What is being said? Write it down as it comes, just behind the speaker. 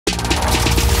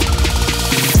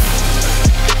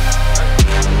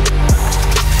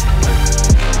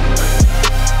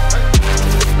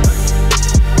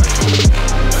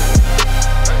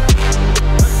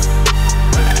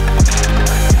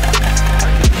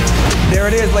There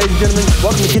it is, ladies and gentlemen.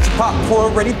 Welcome to Getcha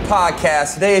Popcorn Ready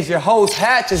podcast. Today is your host,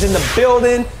 Hatch, is in the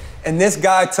building, and this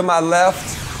guy to my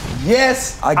left.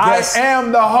 Yes, I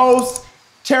am the host,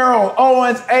 Terrell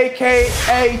Owens,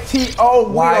 a.k.a.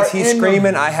 T.O. Why is he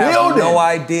screaming? I have no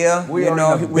idea. We're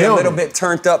a little bit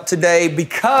turned up today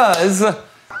because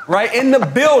right in the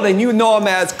building, you know him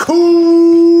as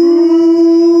Coop.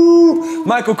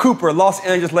 Michael Cooper, Los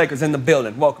Angeles Lakers in the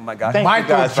building. Welcome, my guy.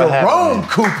 Michael Jerome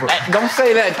Cooper. Don't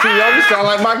say that, T.O. You sound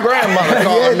like my grandmother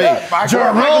calling me.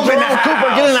 Jerome Cooper,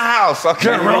 get in the house. Okay.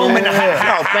 Jerome in the house.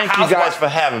 No, thank you guys for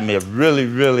having me. Really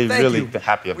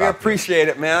happy about it. We appreciate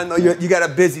it, man. I know you got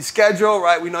a busy schedule,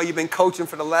 right? We know you've been coaching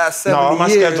for the last 7 years. No, my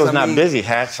schedule's not busy,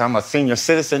 Hatch. I'm a senior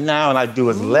citizen now, and I do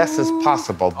as less as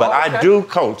possible. But I do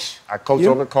coach. I coach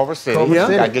over at Culver City.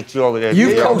 I get you over there.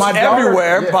 You coach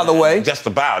everywhere, by the way. Just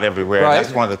about everywhere. Right.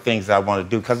 That's one of the things I want to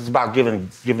do because it's about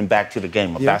giving back to the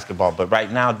game of basketball. But right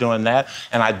now, doing that,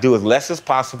 and I do as less as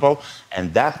possible,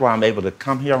 and that's why I'm able to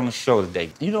come here on the show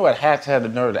today. You know what Hatch had the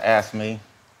nerve to ask me?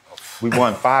 We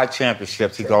won 5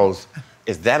 championships. He goes,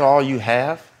 "Is that all you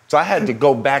have?" So I had to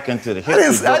go back into the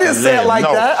history. I didn't say it like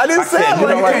that. I didn't say it like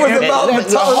that. It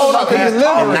was about in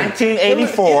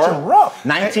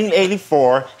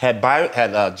 1984,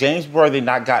 had James Worthy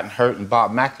not gotten hurt and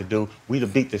Bob McAdoo, we'd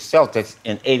have beat the Celtics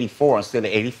in 84 instead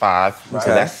of 85. Right. So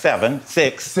that's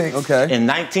 6. Okay. In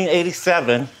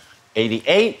 1987,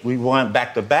 88, we won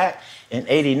back-to-back. In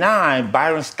 89,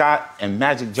 Byron Scott and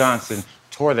Magic Johnson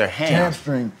tore their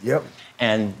hamstring. Yep.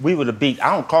 And we would have beat,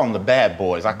 I don't call them the bad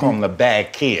boys, I call them the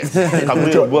bad kids. Because we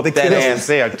would have whooped that ass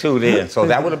there too then. So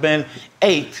that would have been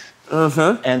 8.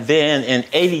 And then in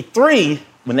 83,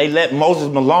 when they let Moses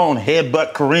Malone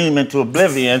headbutt Kareem into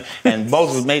oblivion, and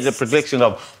Moses made the prediction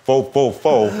of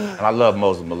 4-4-4, and I love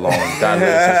Moses Malone, God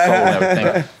rest his soul and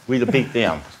everything, we'd have beat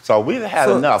them. So we'd have had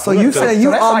enough. So you said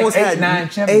you almost like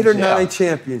had 8 or 9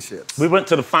 championships. We went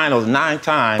to the finals 9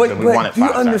 times, and we won it 5 times. Do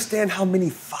you understand how many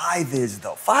 5 is,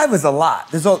 though? 5 is a lot.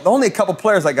 There's only a couple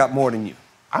players that got more than you.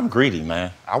 I'm greedy,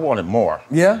 man. I wanted more.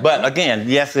 Yeah? But again,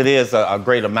 yes, it is a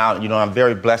great amount. You know, I'm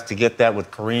very blessed to get that with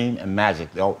Kareem and Magic.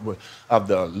 Of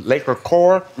the Laker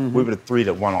core, we were the 3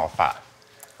 that won all 5.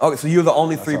 Okay, so you're the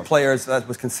only 3 players that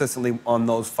was consistently on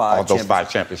those 5 all those 5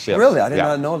 championships. Really? I did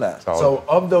not know that. So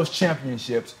of those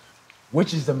championships,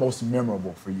 which is the most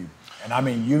memorable for you? And I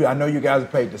mean, I know you guys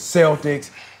have played the Celtics,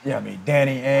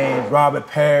 Danny Ainge, Robert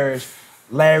Parrish,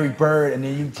 Larry Bird, and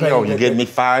then you played. You're getting me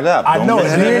fired up. I know.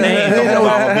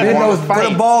 Then those put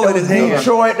a ball in his hand.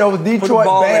 Those Detroit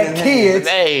bad kids.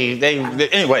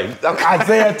 Anyway.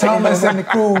 Isaiah Thomas and the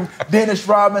crew, Dennis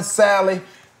Rodman, Sally.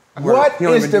 What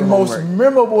is the most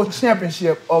memorable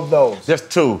championship of those? Just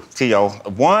 2, T.O.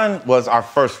 One was our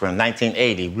first one,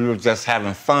 1980. We were just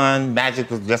having fun. Magic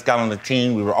just got on the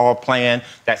team. We were all playing.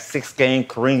 That 6th game,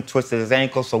 Kareem twisted his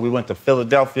ankle, so we went to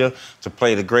Philadelphia to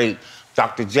play the great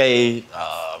Dr. J,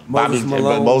 Moses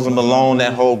Malone,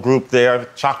 that whole group there.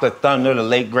 Chocolate Thunder, the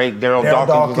late, great Daryl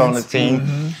Dawkins was on the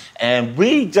team. And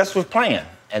we just was playing.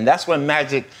 And that's when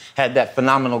Magic had that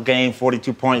phenomenal game,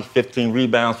 42 points, 15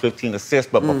 rebounds, 15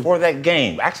 assists. But before that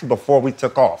game, actually before we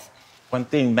took off, one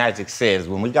thing Magic said is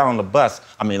when we got on the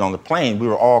on the plane, we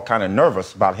were all kind of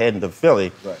nervous about heading to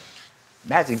Philly. Right.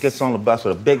 Magic gets on the bus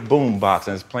with a big boom box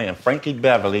and is playing Frankie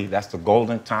Beverly. That's the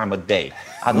golden time of day.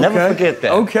 I'll never forget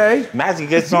that. Okay. Magic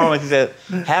gets on and he said,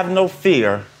 "Have no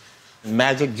fear.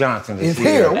 Magic Johnson is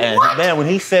here." And man, when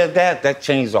he said that, that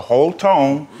changed the whole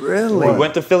tone. Really? We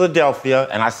went to Philadelphia,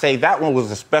 and I say that one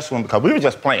was a special one because we were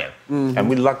just playing. And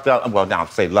we lucked up, well, now I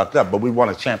say lucked up, but we won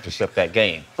a championship that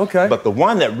game. Okay. But the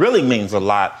one that really means a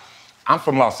lot, I'm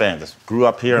from Los Angeles, grew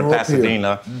up here in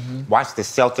Pasadena, watched the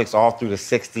Celtics all through the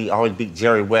 60s, always beat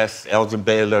Jerry West, Elgin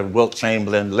Baylor, Wilt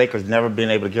Chamberlain. The Lakers never been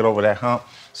able to get over that hump.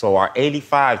 So our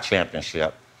 85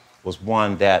 championship was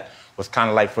one that was kind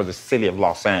of like for the city of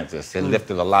Los Angeles. It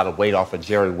lifted a lot of weight off of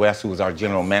Jerry West, who was our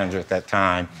general manager at that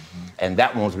time. And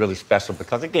that one was really special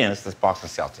because, again, it's the Boston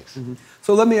Celtics.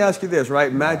 So let me ask you this,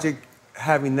 right? Magic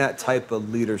having that type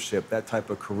of leadership, that type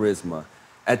of charisma,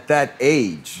 at that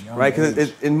age, right?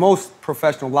 Because in most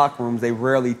professional locker rooms, they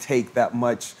rarely take that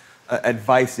much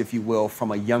advice, if you will,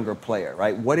 from a younger player,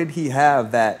 right? What did he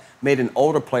have that made an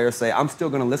older player say, I'm still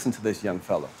going to listen to this young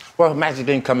fella? Well, Magic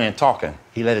didn't come in talking.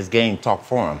 He let his game talk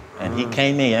for him. And he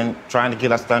came in trying to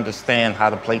get us to understand how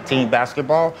to play team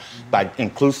basketball by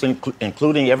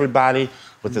including everybody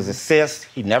with his assists.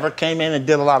 He never came in and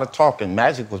did a lot of talking.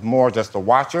 Magic was more just a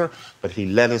watcher, but he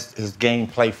let his game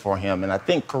play for him. And I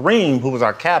think Kareem, who was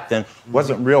our captain,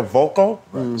 wasn't real vocal.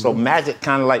 So Magic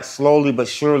kind of like slowly but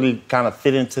surely kind of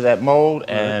fit into that mold.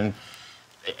 And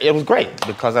it was great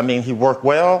because, I mean, he worked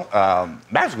well.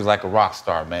 Magic was like a rock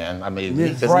star, man. I mean,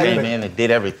 he just came in and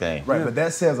did everything. Right, but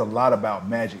that says a lot about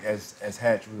Magic, as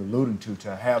Hatch was alluding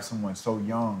to have someone so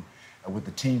young with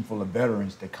a team full of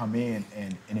veterans that come in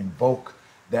and invoke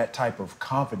that type of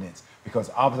confidence. Because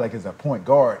obviously, like as a point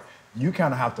guard, you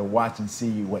kind of have to watch and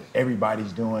see what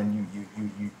everybody's doing.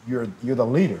 You're the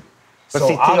leader. But so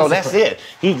see, Tio, that's it.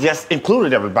 He just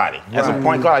included everybody. As a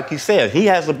point guard, like he said, he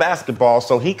has the basketball,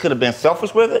 so he could have been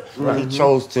selfish with it, but he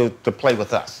chose to play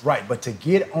with us. Right, but to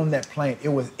get on that plane,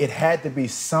 it had to be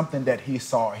something that he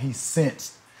saw, he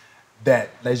sensed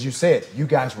that, as you said, you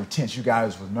guys were tense, you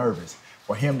guys were nervous.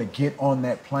 For him to get on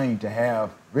that plane, to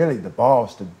have really the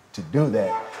balls to do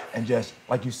that, and just,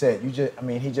 like you said,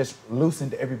 he just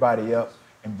loosened everybody up,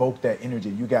 invoked that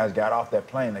energy. You guys got off that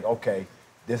plane like, okay,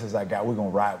 this is our guy, we're gonna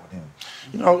ride with him.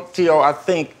 You know, Tio, I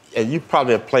think, and you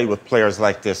probably have played with players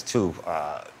like this too,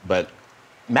 but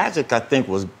Magic, I think,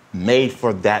 was made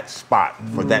for that spot,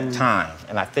 for that time.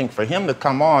 And I think for him to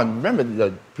come on, remember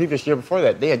the previous year before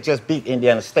that, they had just beat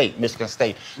Indiana State, Michigan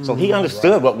State. So he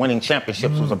understood what winning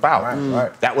championships was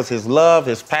about. That was his love,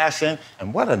 his passion,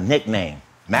 and what a nickname,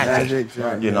 Magic.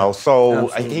 You know,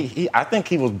 so I think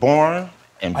he was born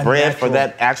and bred for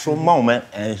that actual moment,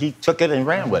 and he took it and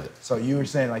ran with it. So you were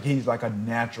saying like he's like a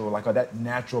natural, that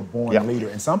natural born leader.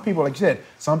 And some people, like you said,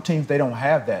 some teams, they don't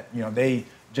have that. You know, they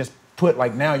just put,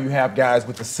 like now you have guys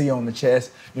with the C on the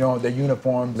chest, you know, their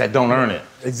uniforms. That don't earn it.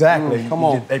 Exactly. Come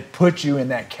on. They put you in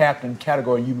that captain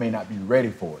category, you may not be ready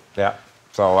for it. Yeah.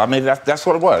 So, I mean, that's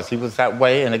what it was. He was that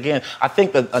way. And again, I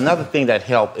think that another thing that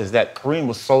helped is that Kareem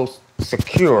was so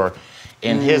secure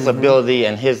in his ability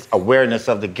and his awareness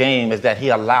of the game, is that he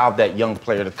allowed that young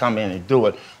player to come in and do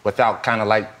it without kind of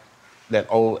like that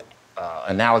old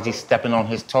analogy, stepping on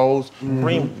his toes.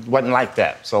 Kareem wasn't like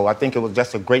that. So I think it was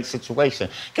just a great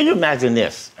situation. Can you imagine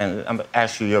this? And I'm going to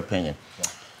ask you your opinion.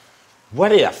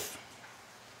 What if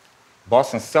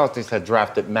Boston Celtics had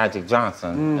drafted Magic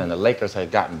Johnson and the Lakers had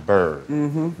gotten Bird?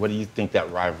 What do you think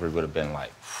that rivalry would have been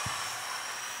like?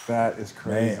 That is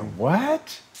crazy. Man,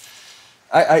 what?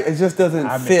 It just doesn't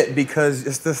fit because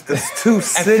it's two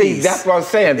cities. See, that's what I'm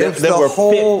saying. They were fit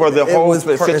for the whole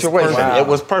situation. It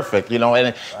was perfect, you know.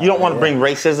 And you don't want to bring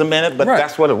racism in it, but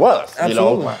that's what it was.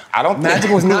 Absolutely. You know, I don't Magic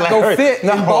think was not going to fit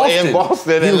in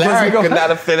Boston. And Larry could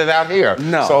not have fitted out here.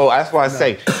 No. So that's why I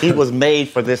say he was made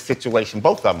for this situation.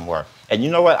 Both of them were. And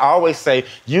you know what? I always say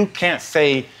you can't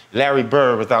say Larry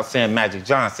Bird without saying Magic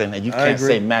Johnson, and you can't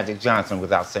say Magic Johnson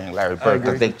without saying Larry Bird,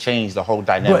 because they changed the whole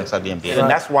dynamics of the NBA. And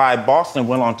that's why Boston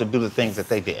went on to do the things that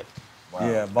they did.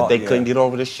 Yeah, but they couldn't get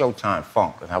over the Showtime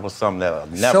funk, and that was something that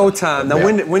never. Showtime. Now,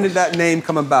 when did that name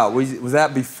come about? Was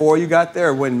that before you got there,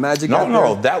 or when Magic got there?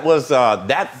 No, that was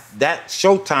that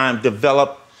Showtime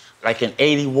developed like in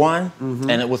 '81,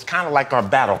 and it was kind of like our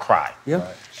battle cry. Yeah.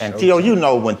 Right. And Tio, you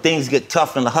know, when things get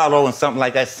tough in the huddle and something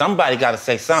like that, somebody got to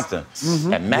say something.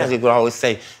 And Magic would always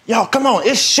say, "Yo, come on,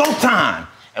 it's showtime."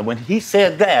 And when he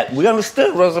said that, we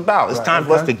understood what it was about. It's time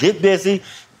for us to get busy,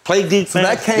 play defense. So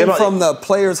that came from the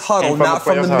players' huddle, not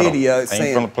from the media.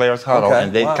 Came from the players' huddle,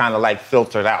 and they kind of like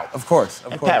filtered out. Of course.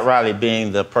 And Pat Riley,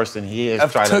 being the person he is,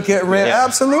 took it,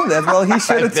 absolutely. As well, he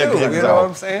should have too. You know what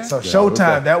I'm saying? So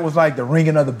Showtime, that was like the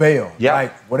ringing of the bell. Yeah.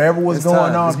 Like whatever was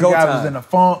going on, if you guys was in a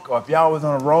funk or if y'all was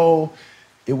on a roll,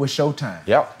 it was showtime.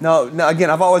 Yep. Now, again,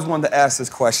 I've always wanted to ask this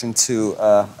question to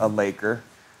a Laker.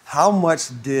 How much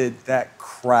did that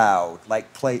crowd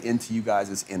play into you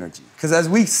guys' energy? Because as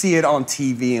we see it on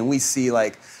TV and we see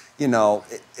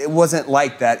it wasn't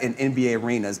like that in NBA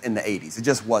arenas in the 80s. It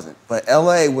just wasn't. But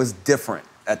LA was different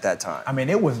at that time. I mean,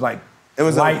 it was like it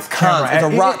was lights, camera. It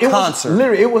was a rock concert.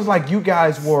 Literally, it was like you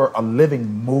guys were a living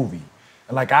movie.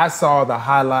 And like I saw the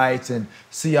highlights and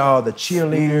see all the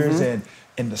cheerleaders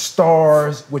and the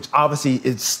stars, which obviously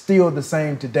is still the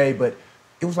same today, but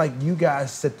it was like you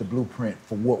guys set the blueprint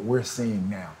for what we're seeing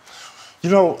now.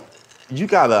 You know, you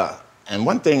gotta, and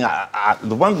one thing,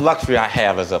 the one luxury I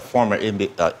have as a former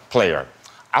NBA player,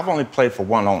 I've only played for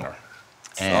one owner.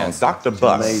 And Dr.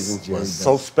 Buss was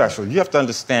so special. You have to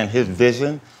understand his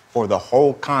vision for the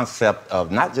whole concept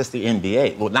of not just the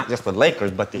NBA, well, not just the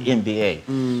Lakers, but the NBA.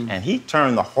 And he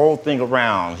turned the whole thing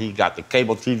around. He got the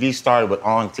cable TV started with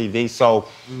On TV. So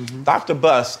Dr.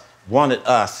 Buss wanted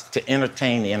us to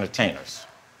entertain the entertainers.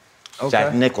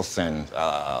 Jack Nicholson,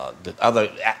 the other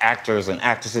actors and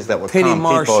actresses that would come,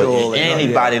 Marshall,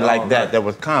 anybody like that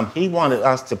would come. He wanted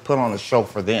us to put on a show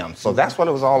for them. So that's what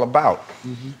it was all about.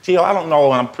 Tio, I don't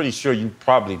know, and I'm pretty sure you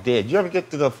probably did. You ever get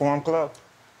to the Forum Club?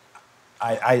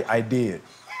 I did.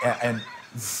 And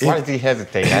Why did he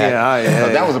hesitate?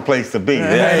 That was a place to be.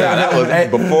 That was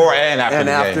before and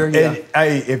after the game. And,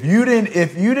 hey, if you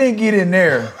didn't get in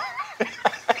there,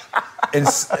 and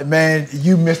man,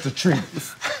 you missed a treat.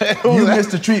 You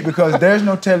missed a treat because there's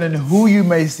no telling who you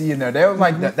may see in there. That was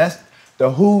like that's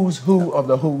the who's who of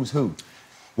the who's who.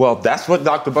 Well, that's what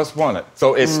Dr. Buss wanted.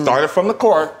 So it started from the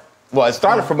court. Well, it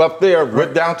started from up there,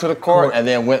 went down to the court, and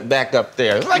then went back up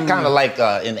there. It's like kind of like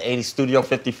in the 80s, Studio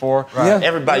 54. Right. Yeah.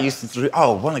 Everybody used to,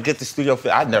 want to get to Studio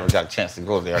 54. I never got a chance to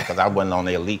go there because I wasn't on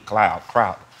the elite crowd.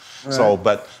 Right. So,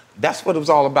 but that's what it was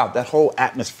all about. That whole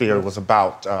atmosphere was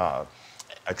about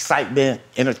excitement,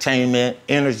 entertainment,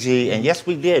 energy. And yes,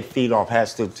 we did feed off,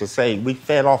 to say, we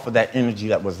fed off of that energy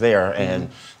that was there. And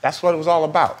that's what it was all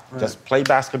about. Right. Just play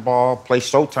basketball, play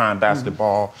Showtime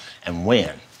basketball, and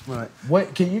win. Right.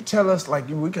 What can you tell us? Like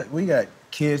we got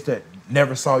kids that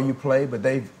never saw you play, but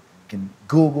they can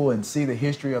Google and see the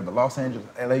history of the Los Angeles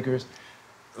Lakers.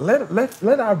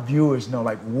 Let our viewers know,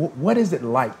 like, what is it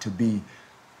like to be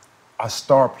a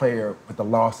star player with the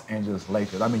Los Angeles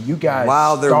Lakers? I mean, you guys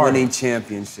while they're winning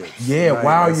championships. Yeah, right?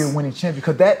 While you're winning championships,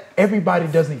 because that everybody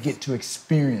doesn't get to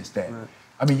experience that. Right.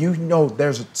 I mean,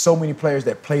 there's so many players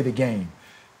that play the game,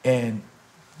 and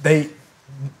they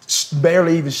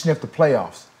barely even sniff the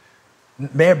playoffs.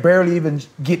 They barely even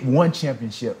get one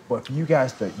championship, but for you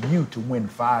guys to win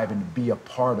 5 and to be a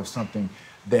part of something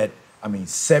that,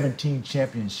 17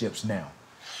 championships now,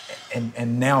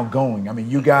 and now going. I mean,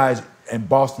 you guys and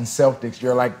Boston Celtics,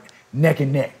 you're like neck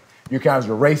and neck. You guys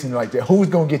are racing like that. Who's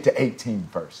gonna get to 18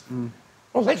 first?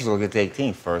 Well, Lakers will get to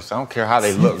 18 first. I don't care how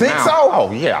they look now. You think so?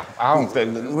 Oh, yeah. I don't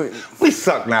think we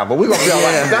suck now, but we're going to be all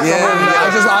right.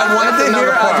 I wanted to hear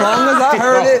it as long as I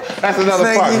heard it. That's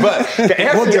another part. But to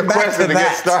answer your question to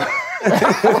get started.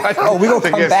 We're going to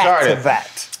come back to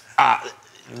that.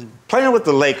 Playing with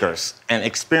the Lakers and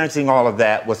experiencing all of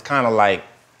that was kind of like,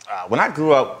 when I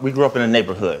grew up, we grew up in a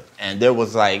neighborhood, and there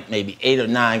was like maybe 8 or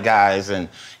 9 guys in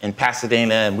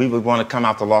Pasadena, and we would want to come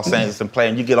out to Los Angeles and play,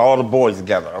 and you get all the boys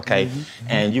together, okay?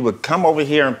 And you would come over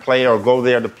here and play or go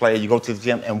there to play, you go to the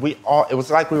gym, and it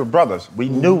was like we were brothers. We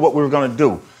knew what we were going to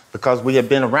do because we had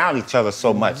been around each other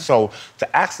so much. So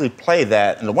to actually play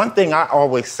that, and the one thing I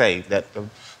always say that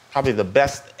probably the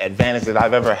best advantage that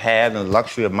I've ever had and the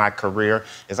luxury of my career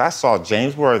is I saw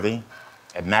James Worthy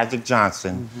and Magic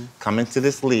Johnson come into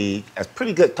this league as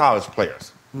pretty good college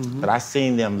players. But I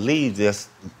seen them leave this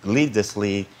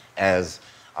league as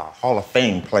Hall of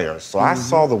Fame players. So I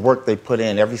saw the work they put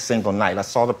in every single night. I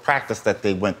saw the practice that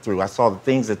they went through. I saw the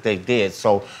things that they did.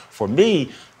 So for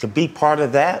me to be part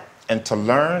of that and to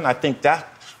learn, I think that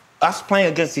us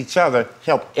playing against each other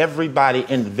helped everybody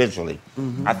individually.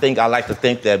 I like to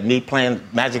think that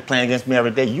Magic playing against me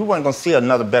every day, you weren't going to see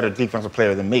another better defensive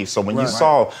player than me. So when you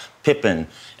saw Pippen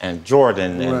and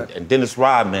Jordan and Dennis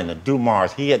Rodman and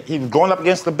Dumars, he was going up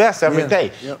against the best every day,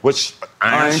 which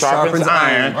iron sharpens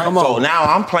iron. So now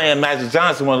I'm playing Magic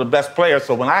Johnson, one of the best players.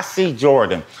 So when I see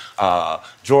Jordan,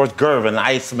 George Gervin,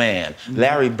 Iceman,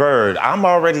 Larry Bird, I'm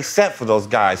already set for those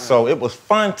guys. So it was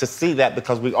fun to see that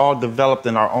because we all developed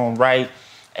in our own right.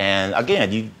 And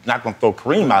again, you're not going to throw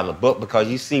Kareem out of the book because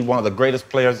you see one of the greatest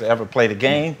players to ever play the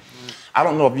game. I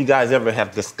don't know if you guys ever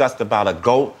have discussed about a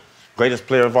GOAT, greatest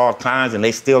player of all times, and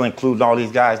they still include all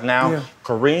these guys now. Yeah.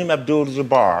 Kareem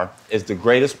Abdul-Jabbar is the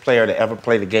greatest player to ever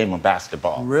play the game of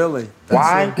basketball. Really?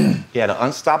 Why? He had an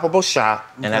unstoppable shot,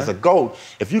 and as a GOAT,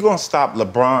 if you're going to stop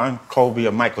LeBron, Kobe,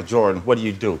 or Michael Jordan, what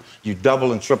do? You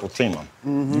double and triple team them.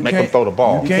 You make them throw the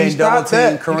ball. You can't double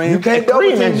team Kareem.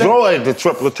 Kareem enjoyed the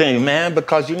triple team, man,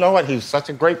 because you know what? He was such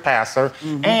a great passer,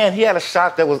 and he had a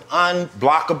shot that was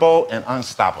unblockable and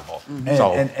unstoppable.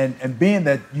 And being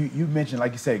that you mentioned,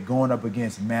 like you said, going up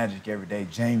against Magic every day,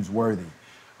 James Worthy,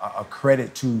 a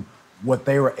credit to what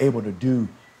they were able to do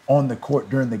on the court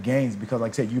during the games because,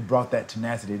 like I said, you brought that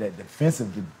tenacity, that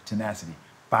defensive tenacity,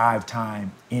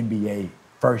 5-time NBA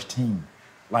first team.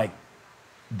 Like,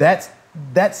 that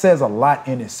says a lot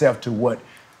in itself to what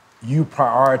you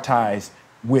prioritize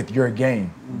with your game.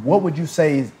 What would you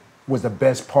say was the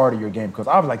best part of your game? Because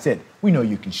like I said, we know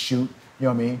you can shoot, you know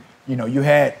what I mean? You know, you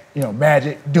had,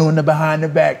 Magic doing the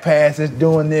behind-the-back passes,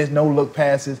 doing this, no-look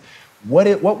passes. What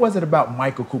was it about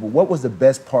Michael Cooper? What was the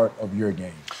best part of your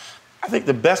game? I think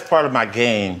the best part of my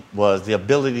game was the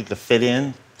ability to fit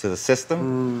in to the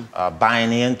system,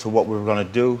 buying into what we were going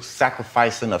to do,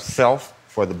 sacrificing of self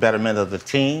for the betterment of the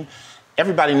team.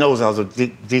 Everybody knows I was a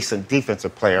decent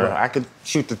defensive player. Right. I could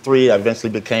shoot the three. I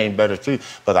eventually became better too.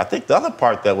 But I think the other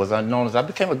part that was unknown is I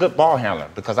became a good ball handler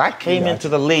because I came into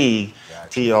the league,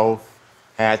 T.O.,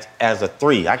 as a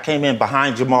 3. I came in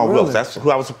behind Jamal Wilkes. That's who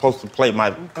I was supposed to play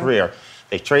my career.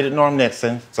 They traded Norm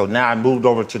Nixon, so now I moved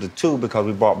over to the 2 because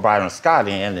we brought Byron Scott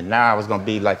in, and now I was going to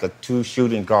be like a 2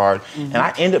 shooting guard. And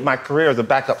I ended my career as a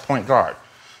backup point guard.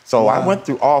 So I went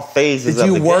through all phases of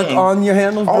the game. Did you work on your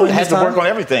handles? Oh, I had to work on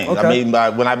everything. Okay. I mean,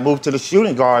 when I moved to the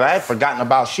shooting guard, I had forgotten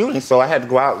about shooting, so I had to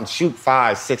go out and shoot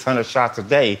 500-600 shots a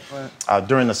day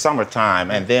during the summertime.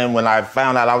 And then when I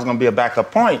found out I was going to be a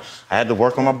backup point, I had to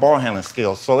work on my ball handling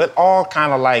skills. So it all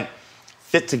kind of like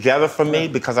fit together for me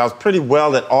because I was pretty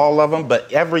well at all of them, but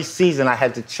every season I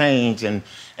had to change and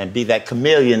be that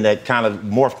chameleon that kind of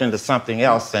morphed into something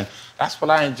else, and that's what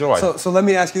I enjoy. So let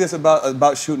me ask you this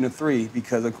about shooting a 3,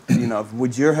 because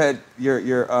would your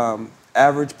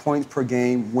average points per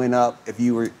game went up if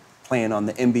you were playing on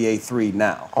the NBA 3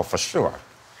 now? Oh, for sure.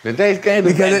 Today's game,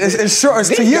 because it's short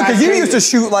to you, because you used to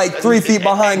shoot like 3 feet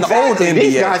behind the old NBA.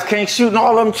 These guys can't shoot, and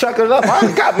all of them chuck it up.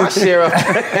 I got my share of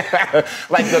it.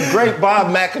 Like the great Bob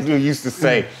McAdoo used to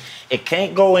say, it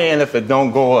can't go in if it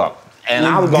don't go up. And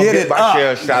I was going to get my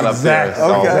share of shot up there.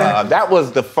 So that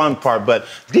was the fun part. But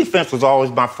defense was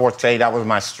always my forte. That was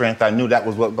my strength. I knew that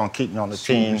was what was going to keep me on the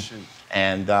team.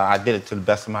 And I did it to the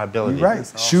best of my ability. You're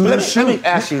right. Let me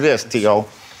ask you this, T.O.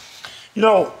 You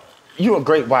know, you're a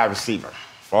great wide receiver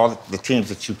for all the teams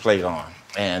that you played on.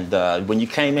 And when you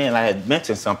came in, I had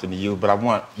mentioned something to you, but I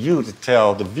want you to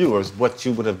tell the viewers what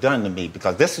you would have done to me,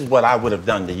 because this is what I would have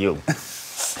done to you.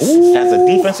 As a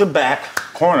defensive back,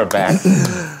 cornerback,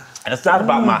 and it's not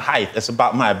about my height, it's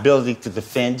about my ability to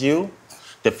defend you,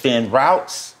 defend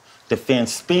routes, defend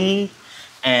speed,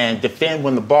 and defend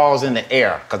when the ball's in the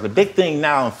air. Because the big thing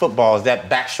now in football is that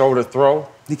back shoulder throw.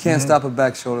 You can't stop a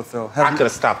back shoulder throw. I could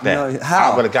have stopped that. No,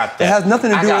 how? I would have got that. It has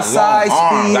nothing to do with size,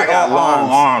 speed, I got or long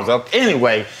arms.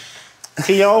 Anyway,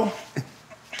 T.O.,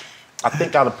 I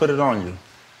think I'd have put it on you.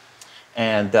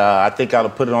 And I think I'd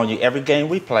have put it on you every game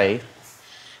we played.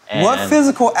 And what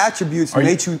physical attributes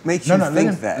make you think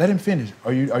that? Let him finish.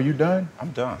 Are you done?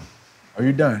 I'm done. Are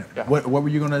you done? Yeah. What were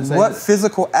you going to say? What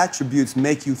physical attributes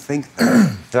make you think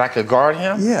that? That I could guard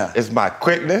him? Yeah. It's my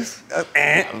quickness.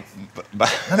 let him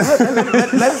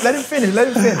finish. Let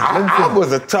him finish. I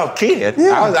was a tough kid.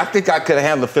 Yeah. I think I could have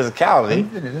handled the physicality.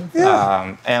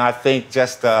 Yeah. And I think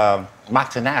just my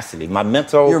tenacity, my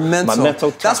mental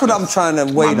toughness. That's what I'm trying to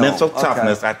wait on. My mental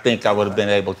toughness, I think I would have been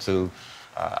able to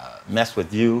mess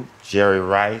with you, Jerry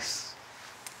Rice.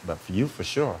 But for you, for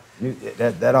sure.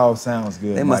 That all sounds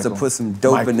good. They must have put some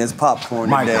dope in this popcorn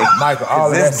today. Michael,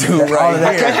 all of that. Dude right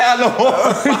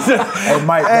here. Hey,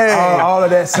 Mike, all of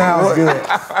that sounds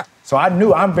good. So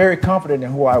I'm very confident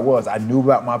in who I was. I knew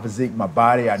about my physique, my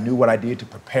body. I knew what I did to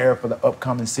prepare for the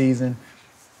upcoming season.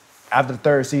 After the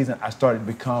 3rd season,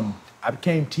 I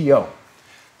became T.O.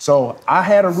 So I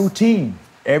had a routine.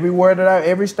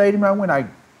 Every stadium I went, I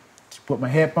put my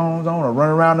headphones on or run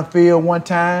around the field one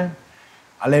time.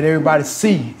 I let everybody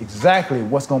see exactly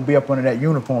what's going to be up under that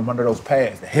uniform, under those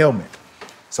pads, the helmet.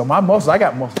 So I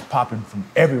got muscles popping from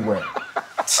everywhere.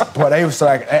 But I was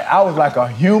like a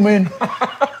human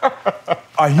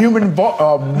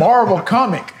Marvel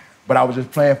comic, but I was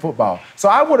just playing football. So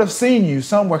I would have seen you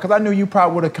somewhere, because I knew you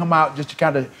probably would have come out just to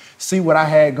kind of see what I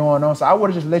had going on. So I would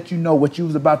have just let you know what you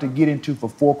was about to get into for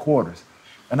 4 quarters.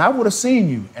 And I would have seen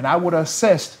you, and I would have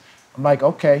assessed. I'm like,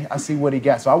 okay, I see what he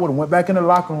got. So I would have went back in the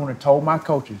locker room and told my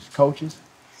coaches,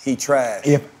 he tried.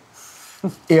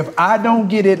 If I don't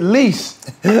get at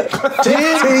least 10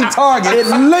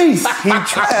 targets, at least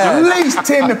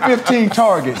 10 to 15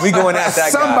 targets. We going at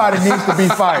that guy. Somebody needs to be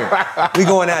fired. We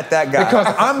going at that guy. Because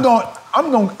I'm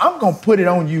going to put it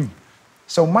on you.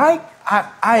 So Mike,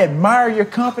 I admire your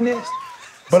confidence.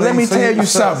 But let me tell you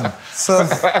something.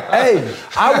 Hey,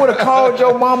 I would have called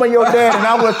your mama, your dad, and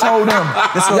I would have told them,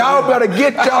 y'all better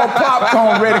get y'all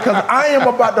popcorn ready, because I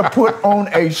am about to put on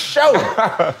a show.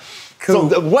 Cool.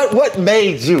 So what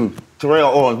made you, Terrell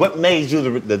Owens, what made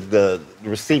you the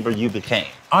receiver you became?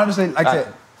 Honestly, like I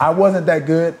said, I wasn't that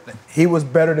good. He was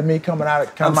better than me coming out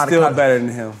of college. I'm still better than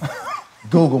him.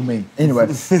 Google me. Anyway,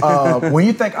 when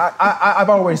you think, I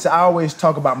always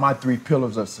talk about my 3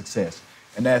 pillars of success,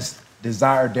 and that's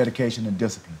desire, dedication, and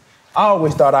discipline. I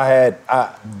always thought I had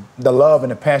the love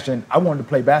and the passion. I wanted to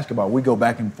play basketball. We go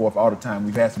back and forth all the time.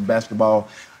 We've had some basketball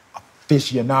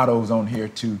aficionados on here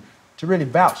to really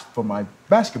vouch for my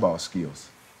basketball skills.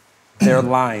 They're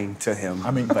lying to him. I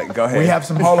mean, but go ahead. We have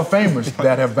some Hall of Famers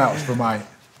that have vouched for my,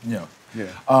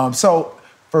 So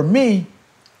for me,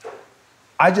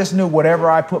 I just knew whatever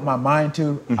I put my mind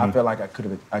to, I felt like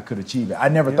I could achieve it. I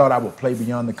never thought I would play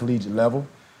beyond the collegiate level.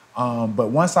 But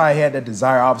once I had that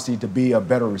desire, obviously, to be a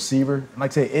better receiver, and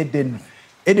like I say, it didn't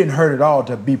hurt at all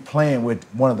to be playing with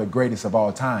one of the greatest of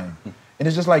all time. And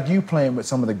it's just like you playing with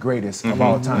some of the greatest of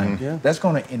all time. Yeah. That's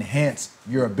going to enhance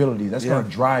your ability. That's going to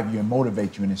drive you and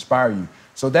motivate you and inspire you.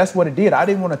 So that's what it did. I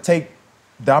didn't want to take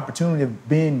the opportunity of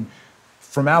being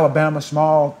from Alabama,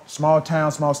 small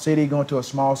town, small city, going to a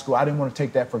small school. I didn't want to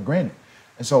take that for granted.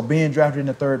 And so being drafted in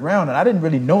the 3rd round, and I didn't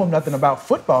really know nothing about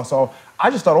football. So I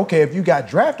just thought, okay, if you got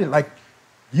drafted, like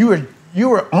you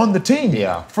were on the team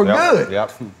for good.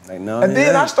 Yep. And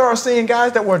then I started seeing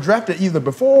guys that were drafted either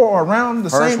before or around the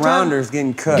same time. First rounders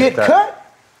getting cut.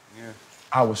 Yeah.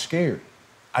 I was scared.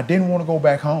 I didn't want to go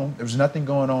back home. There was nothing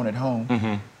going on at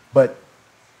home. But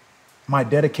my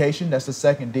dedication, that's the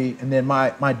second D, and then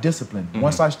my discipline.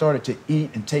 Once I started to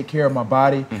eat and take care of my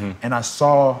body, and I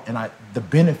saw the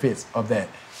benefits of that,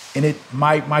 and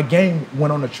my game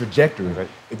went on a trajectory. Right.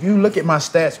 If you look at my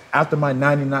stats after my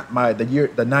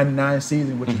 99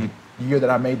 season, which is the year that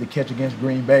I made the catch against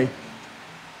Green Bay,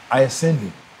 I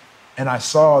ascended, and I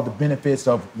saw the benefits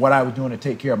of what I was doing to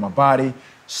take care of my body,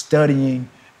 studying,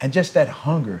 and just that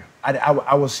hunger.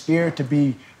 I was scared to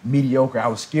be mediocre. I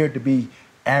was scared to be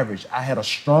average. I had a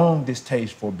strong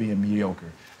distaste for being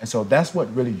mediocre. And so that's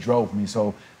what really drove me.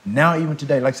 So now even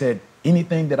today, like I said,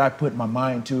 anything that I put my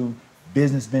mind to,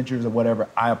 business ventures or whatever,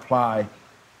 I apply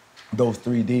those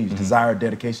 3 Ds, desire,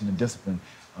 dedication, and discipline.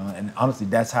 And honestly,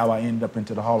 that's how I ended up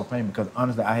into the Hall of Fame, because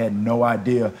honestly, I had no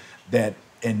idea that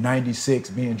in '96,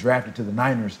 being drafted to the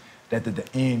Niners, that the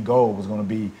end goal was going to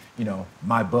be,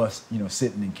 my bus,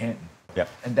 sitting in Canton. Yep.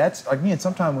 And that's, again,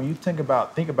 sometimes when you think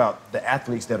about the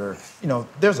athletes that are,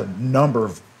 there's a number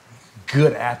of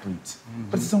good athletes,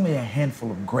 but it's only a handful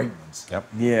of great ones. Yep.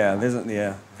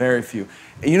 Yeah, very few.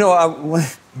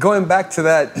 Going back to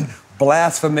that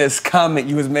blasphemous comment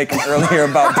you was making earlier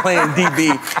about playing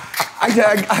DB,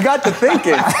 I got to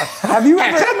thinking, have you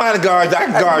ever... Tell my guards, I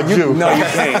can guard you. No, you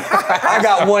can't. I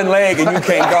got one leg and you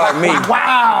can't guard me.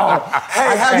 Wow.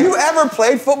 Hey, have you ever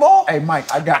played football? Hey,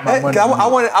 Mike, I got my money. I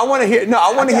want to hear. No,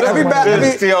 I want to hear. Every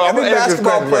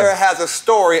basketball player has a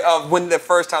story of when the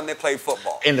first time they played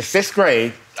football. In the 6th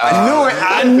grade.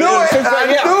 I knew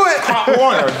it. Pop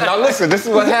Warner. Now listen, this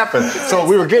is what happened. So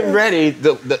we were getting ready.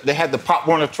 They had the Pop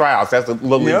Warner tryouts. That's the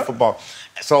Little League football.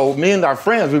 So me and our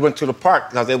friends, we went to the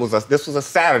park because this was a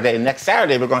Saturday. And next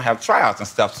Saturday, we're going to have tryouts and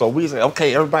stuff. So we said,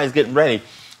 okay, everybody's getting ready.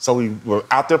 So we were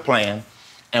out there playing.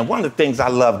 And one of the things I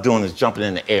love doing is jumping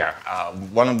in the air.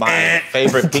 One of my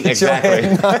favorite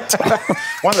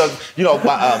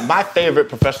my favorite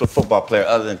professional football player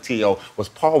other than T.O. was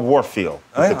Paul Warfield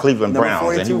with the Cleveland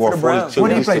Browns. And he wore 42. When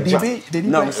did he play DB? Did he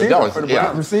play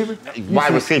receiver?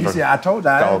 Wide receiver. You see, I told you,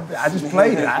 I just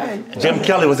played it. Jim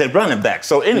Kelly was at running back.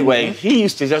 So anyway, he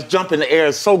used to just jump in the air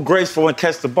so graceful and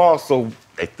catch the ball. So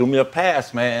they threw me a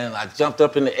pass, man. I jumped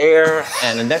up in the air,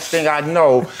 and the next thing I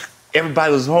know,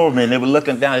 everybody was over me, and they were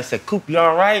looking down. They said, "Coop, you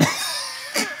all right?"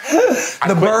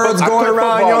 The birds going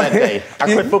around your head.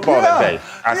 I quit football that day.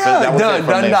 I said that was it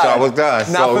for me, so I was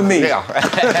done. Not for me. Yeah,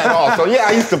 at all. So yeah,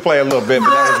 I used to play a little bit, but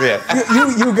that was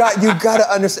it. You got to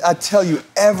understand. I tell you,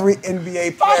 every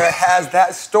NBA player has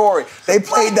that story. They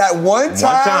played that one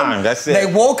time. That's it.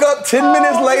 They woke up 10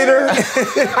 minutes later.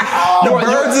 The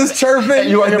birds is chirping.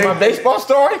 You want to hear my baseball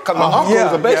story? Because my uncle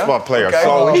was a baseball player, okay.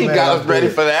 so he got us ready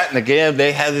for that. And again,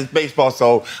 they had this baseball,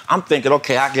 so I'm thinking,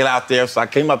 okay, I get out there. So I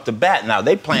came up to bat. Now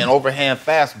they playing overhand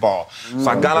fastball. So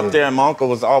I got up there, and my uncle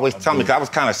was always telling me, because I was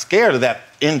kind of scared of that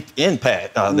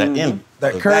impact, that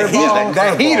curveball,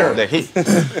 that heater.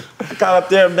 I got up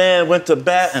there, man, went to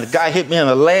bat, and the guy hit me in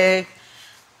the leg.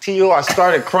 T.O., I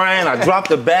started crying, I dropped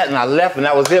the bat, and I left, and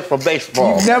that was it for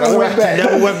baseball. You never went back.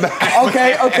 Never went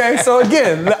back. Okay. So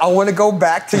again, I want to go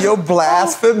back to your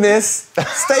blasphemous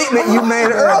statement you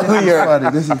made earlier.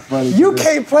 This is funny. You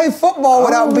can't play football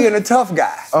without being a tough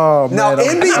guy. Oh, man.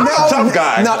 Now, tough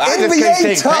guy. Now,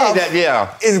 NBA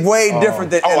tough is way different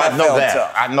than NFL I know that.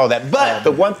 tough. I know that. But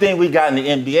the one thing we got in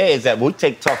the NBA is that we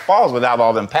take tough falls without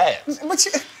all them pads.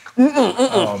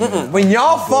 When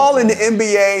y'all fall in the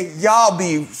NBA, y'all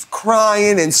be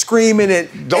crying and screaming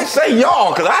and don't say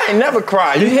y'all, cause I ain't never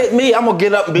cried. You hit me, I'm gonna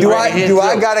get up and be ready to hit you.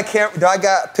 I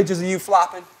got pictures of you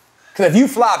flopping? Cause if you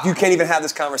flop, you can't even have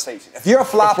this conversation. If you're a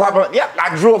flopper, yeah,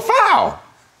 I drew a foul.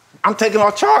 I'm taking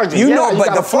all charges.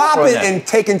 But the flopping and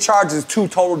taking charges is two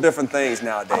total different things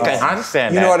nowadays. Okay, I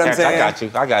understand that. You know what I'm saying?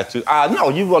 I got you. No,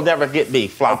 you will never get me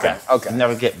flopping. Okay. You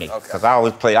never get me. Cause I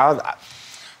always play.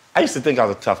 I used to think I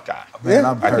was a tough guy.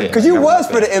 Yeah, because you was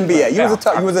for the NBA.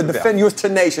 You was a defender. You was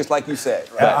tenacious, like you said.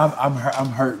 Right? Yeah, I'm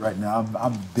hurt right now.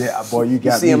 I'm dead. Boy, you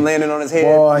got me. See him landing on his head.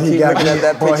 Boy, he got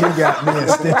me in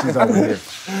stitches over here.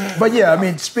 But yeah, I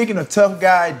mean, speaking of tough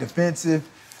guy, defensive,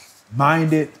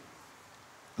 minded,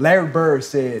 Larry Bird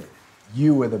said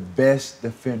you were the best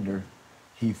defender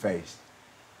he faced.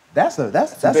 That's a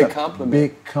big compliment.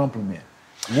 Big compliment.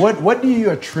 What do you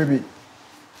attribute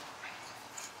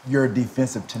your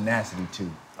defensive tenacity to?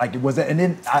 Like, was that? And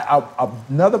then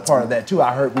another part of that too.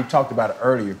 I heard we talked about it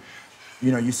earlier.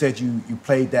 You know, you said you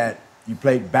played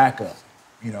backup.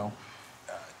 You know,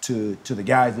 to the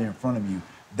guys that are in front of you.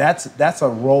 That's a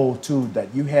role too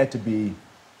that you had to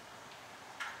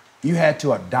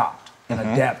adopt and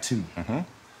adapt to,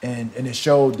 and it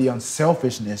showed the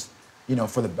unselfishness. You know,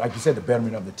 for like you said, the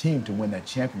betterment of the team to win that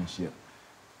championship.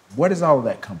 Where does all of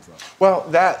that come from? Well,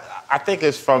 I think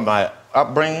it's from my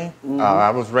upbringing. I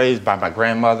was raised by my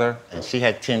grandmother, and she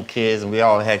had 10 kids, and we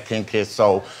all had 10 kids.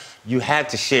 So you had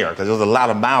to share because there was a lot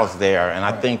of mouths there, and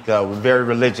I think we're very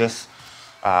religious.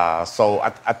 So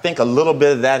I think a little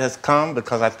bit of that has come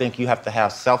because I think you have to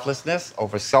have selflessness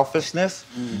over selfishness,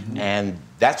 and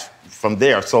that's from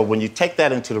there. So when you take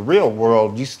that into the real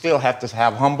world, you still have to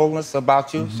have humbleness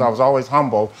about you. So I was always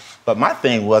humble. But my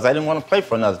thing was I didn't want to play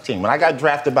for another team. When I got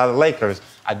drafted by the Lakers,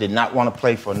 I did not want to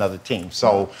play for another team.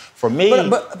 So for me...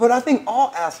 But I think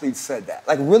all athletes said that.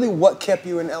 Like, really, what kept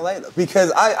you in L.A.?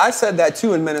 Because I said that,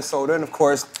 too, in Minnesota. And, of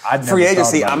course, free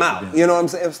agency, I'm out. You know what I'm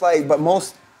saying? It's like, but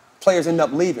most players end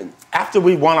up leaving. After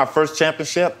we won our first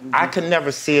championship, I could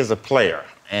never see as a player.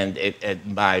 And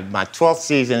my 12th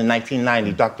season in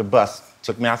 1990, Dr. Buss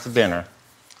took me out to dinner.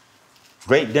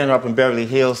 Great dinner up in Beverly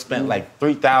Hills, spent like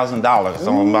 $3,000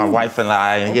 on my wife and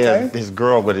I, and he had his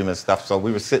girl with him and stuff. So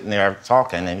we were sitting there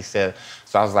talking, and he said,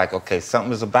 so I was like, okay,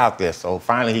 something is about this. So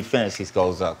finally he finished, he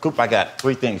goes, Coop, I got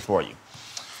 3 things for you.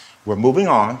 We're moving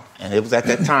on, and it was at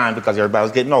that time because everybody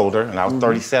was getting older, and I was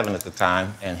 37 at the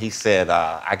time, and he said,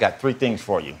 I got 3 things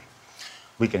for you.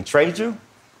 We can trade you,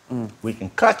 we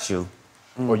can cut you,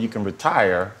 or you can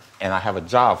retire, and I have a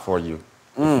job for you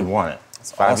if you want it.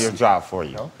 It's a 5-year job for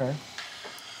you. Okay.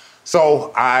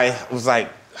 So I was like,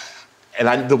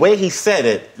 and the way he said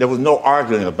it, there was no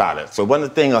arguing about it. So it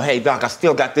wasn't a thing of, hey, Doc, I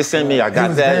still got this in me, I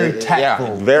got that. Very tactful.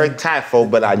 Yeah, very tactful,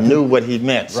 but I knew what he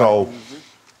meant. Right. So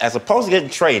as opposed to getting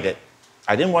traded,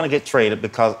 I didn't want to get traded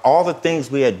because all the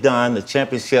things we had done, the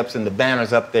championships and the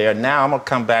banners up there, now I'm going to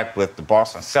come back with the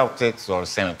Boston Celtics or the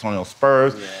San Antonio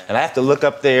Spurs, and I have to look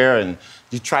up there and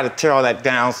you try to tear all that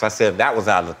down. So I said that was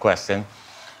out of the question.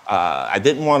 I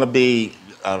didn't want to be...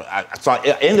 so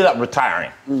I ended up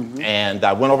retiring, and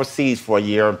I went overseas for a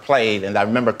year and played, and I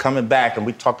remember coming back, and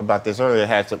we talked about this earlier,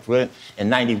 in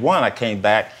 91 I came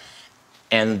back,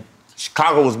 and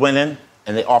Chicago was winning,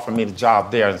 and they offered me the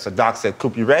job there, and so Doc said,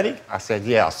 Coop, you ready? I said,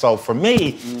 yeah. So for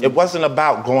me, it wasn't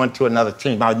about going to another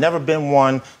team. I'd never been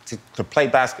one to play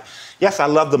basketball. Yes, I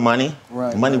love the money.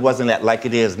 Right, money wasn't like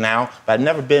it is now, but I'd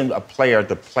never been a player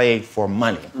to play for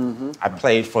money. I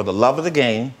played for the love of the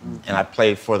game, and I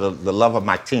played for the love of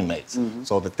my teammates.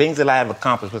 So the things that I have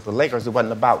accomplished with the Lakers, it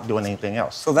wasn't about doing anything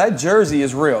else. So that jersey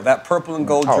is real. That purple and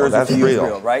gold jersey that's for you real.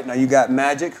 is real, right? Now you got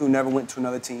Magic, who never went to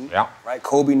another team. Yeah. Right?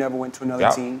 Kobe never went to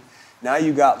another team. Now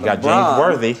you got LeBron. You got James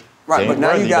Worthy. Right, James but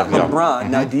now you got Worthy, LeBron.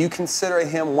 Now, do you consider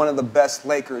him one of the best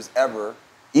Lakers ever,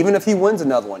 even if he wins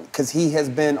another one? Because he has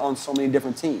been on so many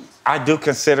different teams. I do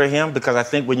consider him because I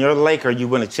think when you're a Laker, you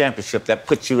win a championship, that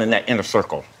puts you in that inner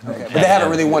circle. Okay. But they haven't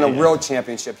really won a real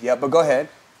championship yet, but go ahead.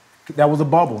 That was a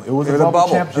bubble. It was a bubble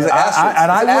championship.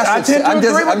 I tend to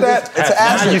agree with that. It's an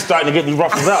asterisk. Now you're starting to get me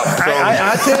ruffled up.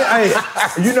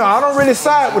 So. You know, I don't really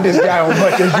side with this guy on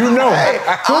much, as you know.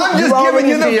 I'm just giving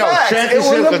you the facts.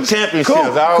 Championships are championships.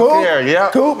 I don't care. Yeah.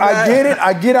 Coop, I get it.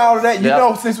 I get all of that. You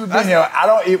know, since we've been here,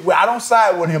 I don't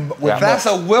side with him. That's a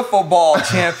wiffle ball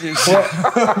championship.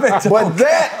 But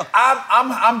that,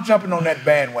 I'm jumping on that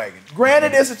bandwagon.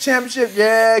 Granted, it's a championship.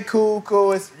 Yeah, cool.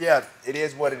 It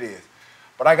is what it is.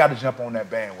 But I got to jump on that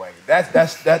bandwagon.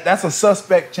 That's a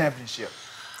suspect championship.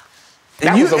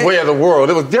 That was the way of the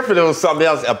world. It was different. It was something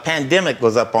else. A pandemic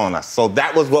was up on us. So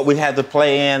that was what we had to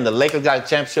play in. The Lakers got a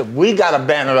championship. We got a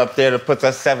banner up there that puts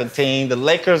us 17. The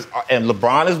Lakers, and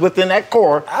LeBron is within that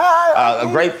core. A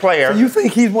great player. So you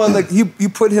think he's one of the, you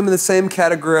put him in the same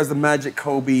category as the Magic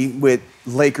Kobe with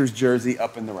Lakers jersey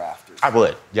up in the rafters? I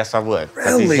would. Yes, I would.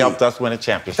 Really? Because he helped us win a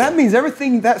championship. That means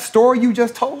everything, that story you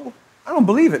just told, I don't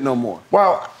believe it no more.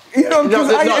 Well, I don't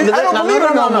believe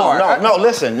it no more. No,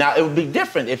 listen. Now, it would be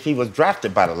different if he was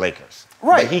drafted by the Lakers.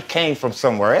 Right. But he came from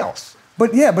somewhere else.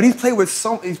 But he's played with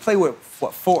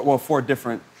four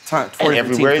different times. And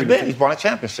everywhere he's been, he's won a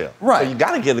championship. Right. So you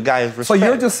got to give the guy his respect. So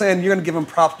you're just saying you're going to give him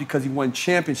props because he won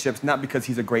championships, not because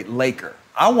he's a great Laker.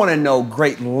 I want to know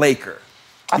great Laker.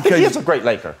 I think he is a great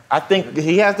Laker. I think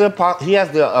he has the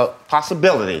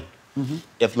possibility.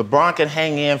 If LeBron can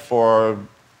hang in for,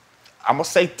 I'm going to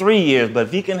say 3 years, but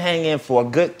if he can hang in for a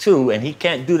good 2 and he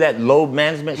can't do that load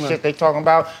management shit they talking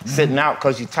about, sitting out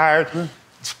because you're tired,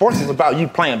 sports is about you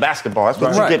playing basketball. That's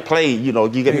what you get paid. You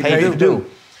get paid to do.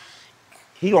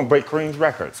 He gonna break Kareem's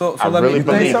record. So I really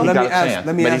believe he got a chance.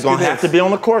 But he's gonna have to be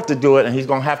on the court to do it, and he's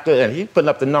gonna have to. And he's putting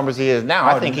up the numbers he is now.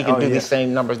 I think he can do the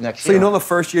same numbers next year. So you know, the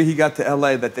first year he got to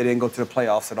LA, that they didn't go to the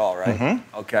playoffs at all, right?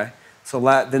 Mm-hmm. Okay. So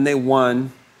then they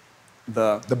won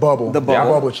the bubble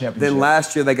championship. Then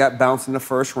last year they got bounced in the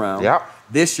first round. Yep.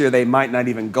 This year they might not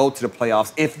even go to the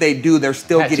playoffs. If they do, they're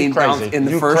still getting bounced in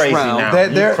the first round.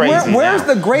 Where's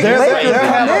the great Lakers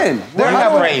come in?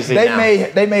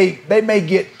 They may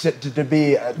get to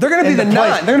be. They're going to be the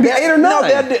 9. They're going to be 8 or 9. No,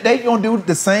 they're going to do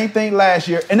the same thing last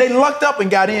year, and they lucked up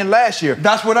and got in last year.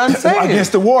 That's what I'm saying.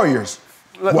 Against the Warriors.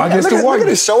 Look at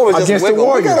his shoulders just wiggle.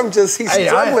 Look at him just, he's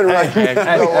struggling right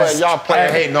now. Y'all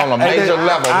player hating on a major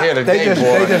level here today,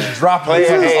 boy. They just dropped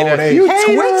it. You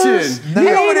twitching. He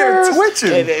over there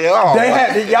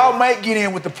twitching. Y'all might get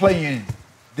in with the play-in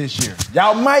this year.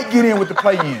 Y'all might get in with the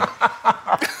play-in.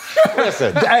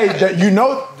 Listen.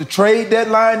 The trade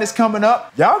deadline is coming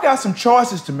up. Y'all got some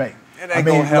choices to make.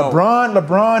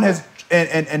 LeBron has,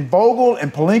 and Vogel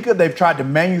and Pelinka, they've tried to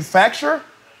manufacture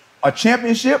a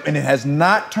championship, and it has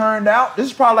not turned out. This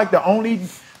is probably like the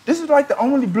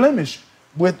only blemish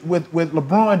with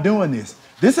LeBron doing this.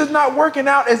 This is not working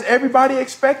out as everybody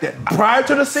expected. Prior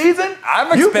to the season,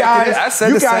 you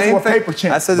guys were paper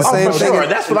champs. I said the same thing. Sure,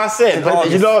 that's what I said.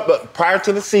 But prior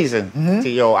to the season,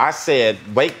 T.O., I said,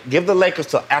 give the Lakers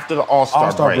till after the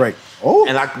All-Star break. Oh.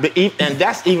 And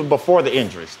that's even before the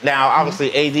injuries. Now,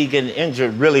 obviously, AD getting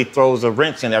injured really throws a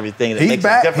wrench in everything. That makes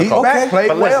it difficult. He's back. Played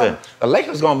but well. Listen, the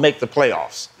Lakers are going to make the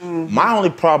playoffs. Mm-hmm. My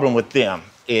only problem with them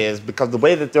is because the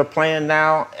way that they're playing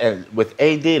now and with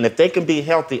AD, and if they can be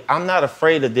healthy, I'm not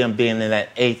afraid of them being in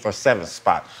that 8th or 7th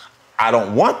spot. I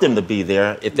don't want them to be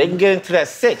there. If they can get into that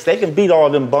 6th, they can beat all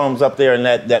them bums up there in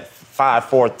that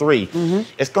 5-4-3. Mm-hmm.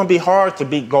 It's going to be hard to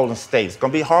beat Golden State. It's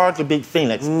going to be hard to beat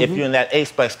Phoenix if you're in that 8th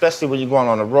spot, especially when you're going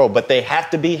on the road. But they have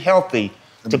to be healthy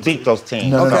to beat those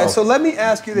teams. Okay, so let me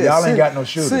ask you this. Y'all ain't got no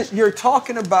shooters. Since you're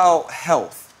talking about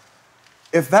health,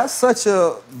 if that's such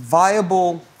a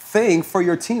viable thing for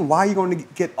your team, why are you going to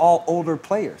get all older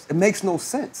players? It makes no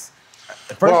sense.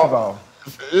 First of all,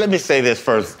 let me say this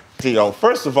first, T.O.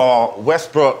 First of all,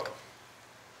 Westbrook,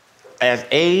 as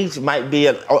age, might be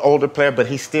an older player, but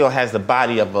he still has the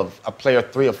body of a player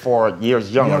 3 or 4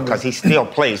 years younger because he still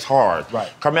plays hard.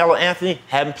 Right. Carmelo Anthony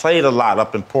hadn't played a lot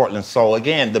up in Portland. So,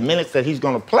 again, the minutes that he's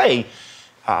going to play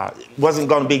wasn't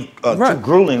going to be too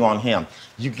grueling on him.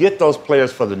 You get those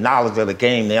players for the knowledge of the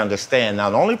game they understand. Now,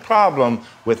 the only problem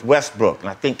with Westbrook, and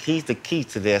I think he's the key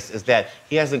to this, is that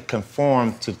he hasn't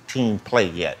conformed to team play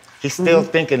yet. He's still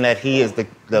thinking that he is the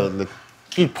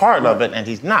key part of it, and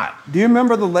he's not. Do you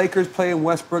remember the Lakers playing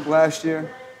Westbrook last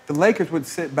year? The Lakers would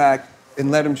sit back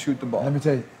and let him shoot the ball. Let me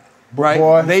tell you. Right?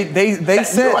 Boy. They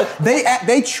said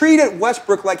they treated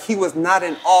Westbrook like he was not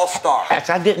an all-star.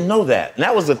 Actually, I didn't know that. And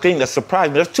that was the thing that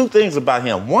surprised me. There's 2 things about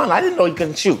him. One, I didn't know he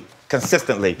couldn't shoot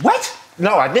consistently. What?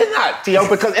 No, I did not, T.O.,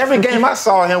 because every game I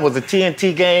saw him was a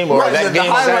TNT game or that game.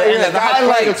 The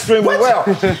guy played extremely well.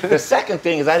 The second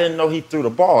thing is I didn't know he threw the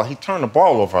ball. He turned the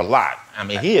ball over a lot. I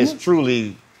mean, he is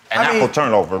truly an apple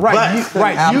turnover.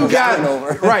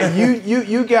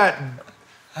 You got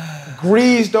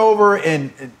greased over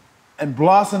and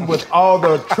blossomed with all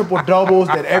the triple doubles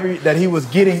that he was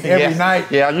getting every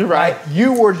night. Yeah, you're right.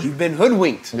 You've been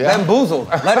hoodwinked, bamboozled,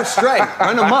 led astray,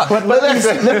 run amok. But let me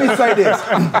say this.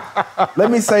 Let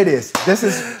me say this.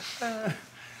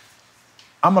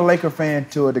 I'm a Laker fan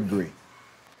to a degree.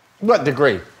 What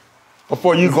degree?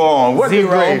 Before you go on, what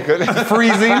 0, degree?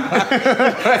 Freezing,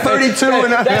 32,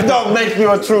 and that don't make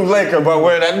you a true Laker,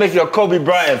 but that make you a Kobe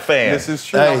Bryant fan. This is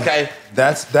true. Hey, okay,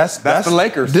 that's the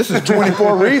Lakers. This is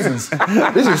 24 reasons.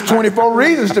 This is 24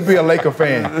 reasons to be a Laker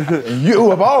fan. And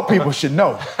you, of all people, should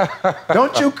know.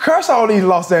 Don't you curse all these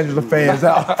Los Angeles fans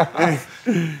out.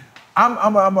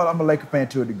 I'm a Laker fan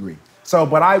to a degree. So,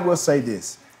 but I will say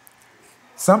this: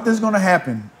 something's going to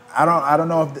happen. I don't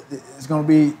know if it's going to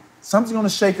be something's going to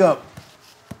shake up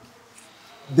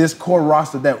this core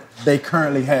roster that they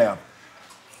currently have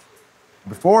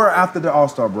before or after the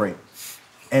All-Star break.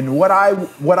 And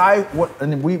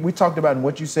and we talked about and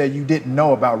what you said you didn't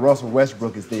know about Russell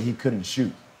Westbrook is that he couldn't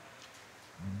shoot.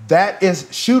 That is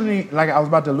shooting, like I was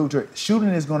about to allude to it, shooting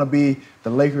is going to be the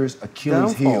Lakers'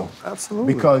 Achilles heel.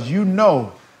 Absolutely. Because you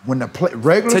know when the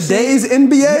Today's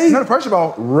NBA? No, first of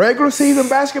all, regular season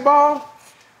basketball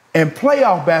and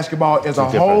playoff basketball is a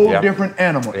whole different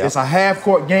animal. It's a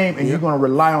half-court game, and you're going to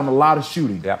rely on a lot of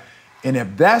shooting. Yep. And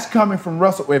if that's coming from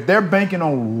Russell, if they're banking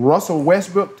on Russell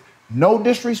Westbrook, no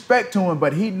disrespect to him,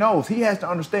 but he knows, he has to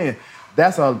understand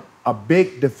that's a a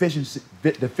big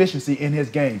deficiency in his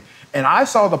game. And I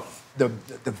saw the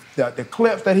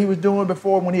clips that he was doing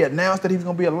before when he announced that he was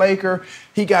going to be a Laker.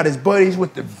 He got his buddies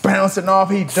with the bouncing off,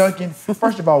 he dunking.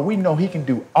 First of all, we know he can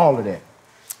do all of that.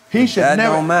 He should that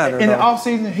never, don't matter, in though. the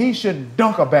offseason, he should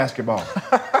dunk a basketball.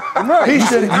 Right. He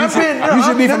should. You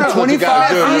should be from 25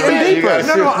 feet and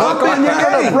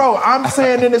deeper. Bro, I'm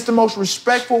saying that it's the most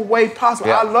respectful way possible.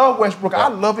 Yeah. I love Westbrook. I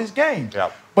love his game.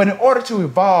 Yeah. But in order to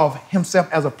evolve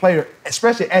himself as a player,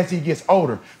 especially as he gets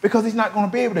older, because he's not going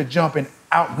to be able to jump and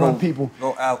outrun people,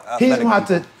 he's going to have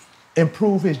to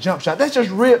improve his jump shot. That's just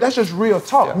real. That's just real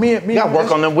talk. Yeah. Me, you got to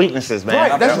work on them weaknesses, man.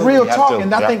 Right. That's real talk, to.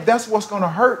 and I think that's what's going to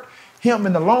hurt him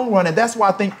in the long run, and that's why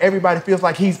I think everybody feels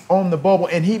like he's on the bubble,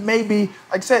 and he may be,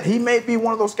 like I said, he may be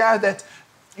one of those guys that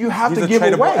you have to give away.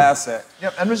 He's a tradable asset.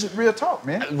 Yep, and this is real talk,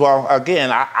 man. Well,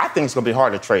 again, I think it's going to be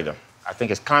hard to trade him. I think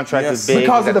his contract is big.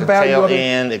 Because of the value tail of it.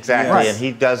 end, exactly, Right. and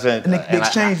he doesn't. And the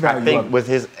exchange value I think of it. with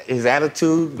his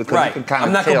attitude, because Right. you can kind of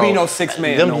I'm not tell. gonna be no six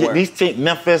man nowhere. These teams,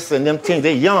 Memphis and them teams,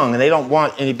 they're young and they don't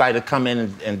want anybody to come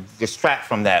in and distract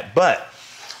from that. But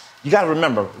you got to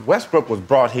remember, Westbrook was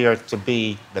brought here to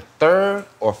be the third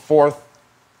or fourth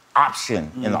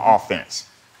option in the offense.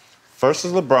 First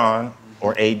is LeBron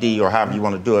or AD or however you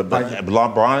want to do it, but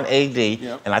LeBron and AD.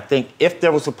 Yep. And I think if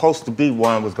there was supposed to be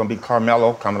one, it was going to be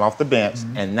Carmelo coming off the bench,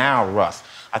 and now Russ.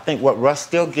 I think what Russ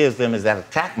still gives them is that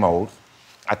attack mode.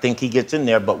 I think he gets in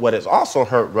there, but what has also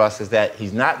hurt Russ is that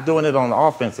he's not doing it on the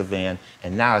offensive end,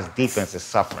 and now his defense is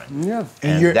suffering. Yeah.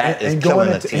 And that is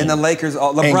killing the team. And the Lakers,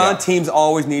 LeBron teams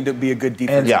always need to be a good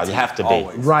defense. Yeah, you have to be.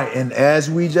 Always. Right, and as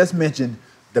we just mentioned,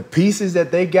 the pieces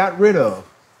that they got rid of,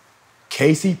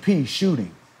 KCP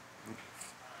shooting,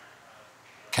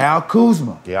 Kyle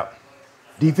Kuzma, Yep.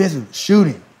 defensive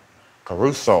shooting,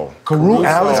 Caruso.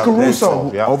 Alex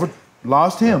Caruso, Yep.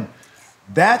 lost him.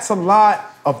 That's a lot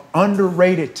of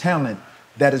underrated talent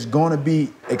that is going to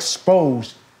be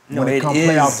exposed when it comes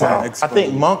playoff time. I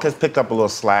think Monk has picked up a little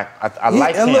slack. I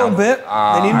like him. A little bit.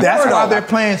 That's why they're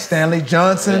playing Stanley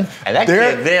Johnson. And that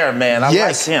kid there, man, I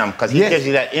like him because he Yes. gives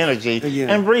you that energy. Yeah.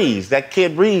 And Reeves, that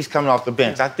kid Reeves coming off the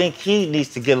bench, I think he needs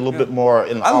to get a little bit more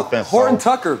in the offense. Horton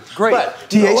Tucker, great. But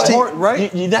THT,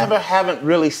 right? You never haven't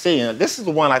really seen it. This is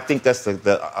the one I think that's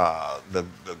the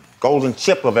golden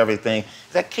chip of everything.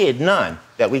 That kid Nunn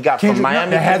that we got Kendrick from Miami. Nunn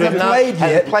that hasn't played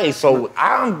hasn't yet. played. So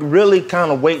I'm really kind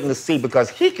of waiting to see because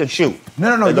he can shoot.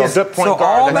 No, He's a good point So guard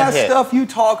all that can that hit. stuff you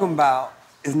talking about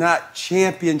is not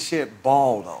championship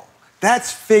ball, though. That's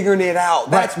figuring it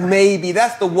out. That's maybe.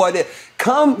 That's the what if.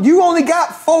 You only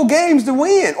got 4 games to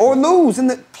win or lose in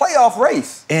the playoff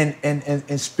race.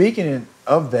 And speaking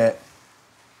of that,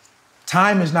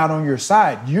 time is not on your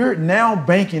side. You're now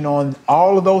banking on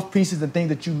all of those pieces and things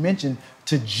that you mentioned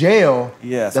to gel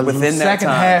within that second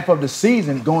time. half of the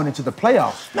season going into the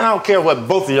playoffs. Man, I don't care what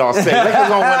both of y'all say. Lakers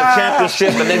gonna win a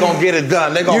championship and they're gonna get it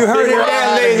done. They're gonna You heard it figure out there,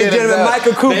 how to ladies get and it gentlemen. done.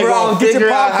 Michael Cooper They gonna on. Get your figure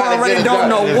out how popcorn to ready. get it Don't done.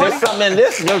 know Is what. there something in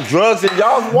this? No drugs in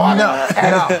y'all's water?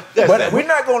 No. But we're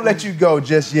not going to let you go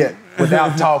just yet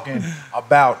without talking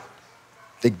about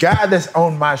the guy that's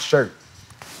on my shirt.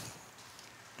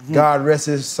 God rest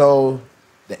his soul.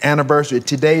 The anniversary.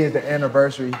 Today is the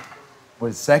anniversary.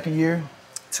 Was it second year?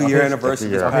 2-year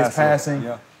anniversary of his passing.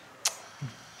 Yeah.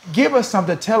 Give us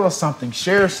something. Tell us something.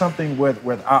 Share something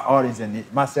with our audience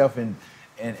and myself and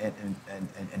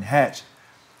Hatch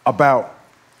about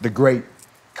the great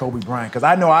Kobe Bryant. Because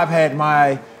I know I've had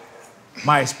my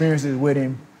experiences with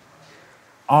him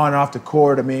on and off the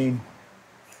court. I mean,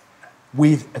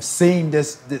 we've seen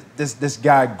this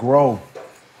guy grow.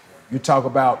 You talk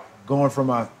about going from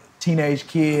a teenage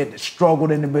kid that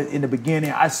struggled in the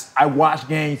beginning. I watched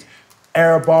games,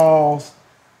 air balls,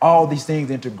 all these things,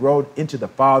 and to grow into the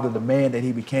father, the man that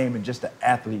he became, and just the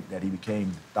athlete that he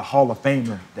became, the Hall of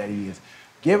Famer that he is.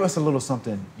 Give us a little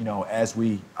something, as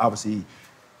we obviously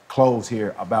close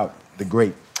here about the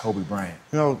great Kobe Bryant.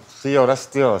 Theo, that's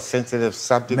still a sensitive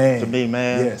subject to me,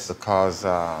 man. Yes. Because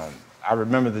I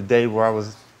remember the day where I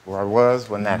was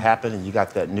when that happened, and you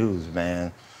got that news,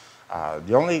 man.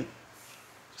 The only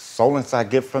solace I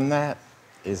get from that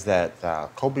is that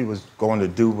Kobe was going to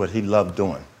do what he loved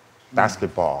doing,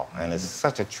 basketball. And it's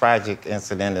such a tragic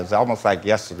incident. It's almost like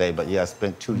yesterday, but yeah, it's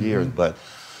been 2 years. But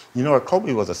you know what?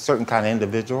 Kobe was a certain kind of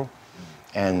individual.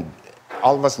 And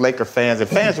all of us Laker fans and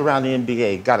fans around the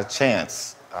NBA got a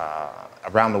chance,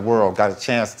 around the world, got a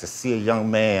chance to see a young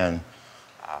man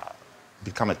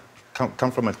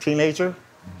come from a teenager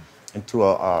into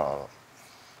a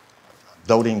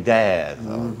doting dad,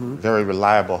 a very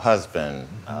reliable husband,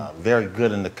 very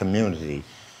good in the community.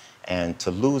 And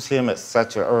to lose him at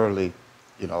such an early,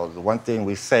 the one thing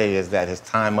we say is that his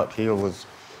time up here was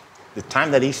the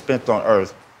time that he spent on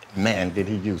Earth, man, did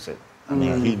he use it. I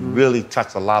mean, he really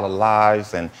touched a lot of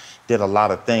lives and did a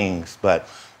lot of things. But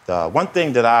the one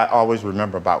thing that I always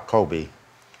remember about Kobe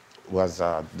was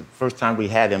the first time we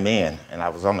had him in, and I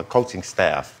was on the coaching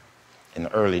staff in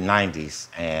the early 90s,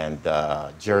 and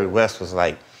Jerry West was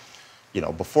like, you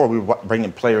know, before we were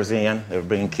bringing players in, they were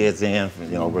bringing kids in, you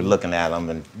know, we're looking at them,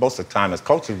 and most of the time as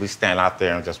coaches, we stand out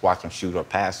there and just watch them shoot or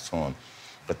pass to them.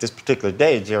 But this particular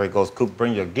day, Jerry goes, Coop,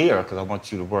 bring your gear, because I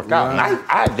want you to work out. And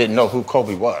I didn't know who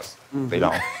Kobe was, you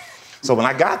know. So when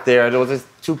I got there was just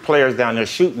 2 players down there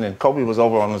shooting, and Kobe was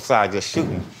over on the side just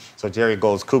shooting. So Jerry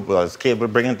goes, Coop, this kid we're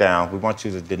bringing down, we want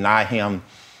you to deny him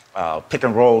pick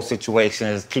and roll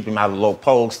situations, keep him out of the low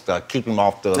post, keep him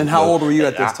off the... And how old were you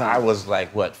at this time? I was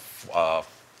like, what,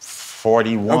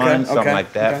 41, something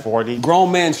like that, 40.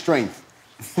 Grown man strength.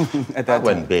 At that I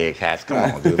wasn't big, Hats. Come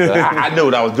on, dude. I knew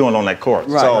what I was doing on that court.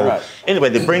 Anyway,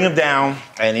 they bring him down,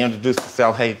 and he introduced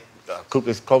himself. Hey, Coop,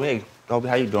 it's Kobe. Hey, Kobe,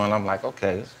 how you doing? I'm like,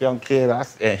 okay, this young kid.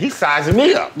 And he's sizing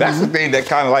me up. That's the thing that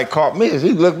kind of like caught me, is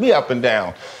he looked me up and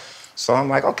down. So I'm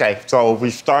like, okay. So we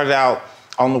started out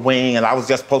on the wing, and I was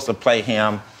just supposed to play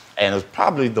him, and it was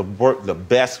probably the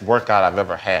best workout I've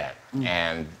ever had.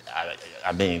 And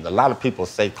I mean, a lot of people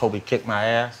say Kobe kicked my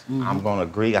ass. I'm going to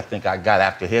agree. I think I got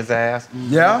after his ass.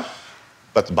 Yeah.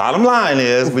 But the bottom line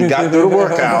is we got through the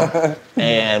workout,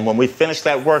 and when we finished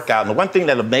that workout, and the one thing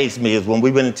that amazed me is when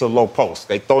we went into low post,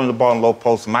 they throw in the ball in low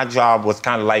post, and my job was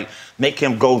kind of like make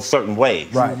him go certain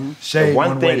ways. Right. Shade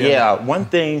one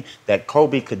thing that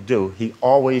Kobe could do, he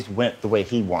always went the way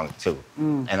he wanted to.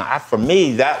 And for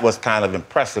me, that was kind of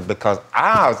impressive, because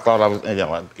I always thought I was, you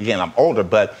know, again, I'm older,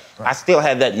 but I still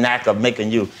had that knack of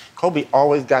making you. Kobe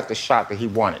always got the shot that he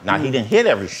wanted. Now, he didn't hit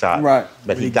every shot,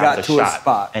 but he got the shot. His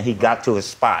spot. And he got to his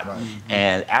spot.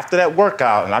 And after that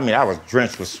workout, and I mean, I was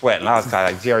drenched with sweat, and I was kind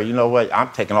of like, Jerry, you know what? I'm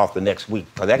taking off the next week,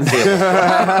 because that kid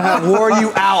wore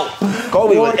you out.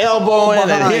 Kobe was elbowing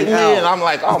and hitting me, and I'm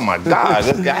like, oh my God,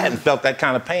 this guy hadn't felt that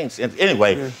kind of pain.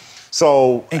 Anyway,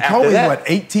 so and Kobe's what,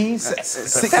 18?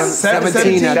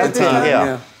 17 at the time.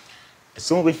 Yeah. As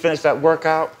soon as we finished that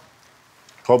workout,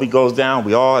 Kobe goes down.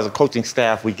 We all, as a coaching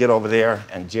staff, we get over there,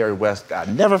 and Jerry West, I'll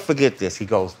never forget this. He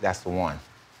goes, that's the one.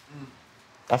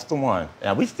 That's the one.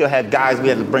 Now, we still had guys we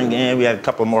had to bring in. We had a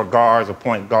couple more guards, a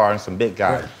point guard, and some big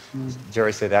guys.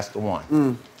 Jerry said, that's the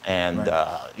one. And,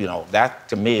 you know, that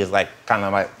to me is like kind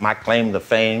of my claim to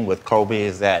fame with Kobe,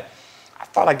 is that I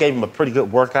thought I gave him a pretty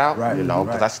good workout, you know,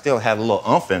 because I still had a little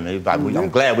oomph in me. But I'm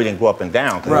glad we didn't go up and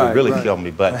down, because it would really kill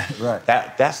me. But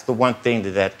that's the one thing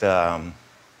that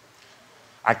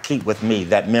I keep with me,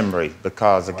 that memory,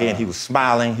 because, again, he was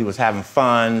smiling, he was having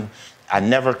fun. I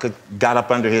never got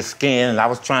up under his skin, and I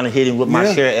was trying to hit him with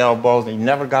my share elbows, and he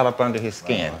never got up under his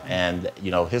skin. And, you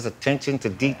know, his attention to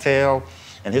detail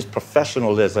and his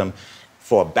professionalism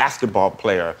for a basketball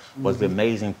player was the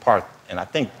amazing part. And I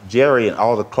think Jerry and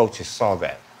all the coaches saw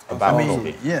that about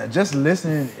Kobe. Yeah, just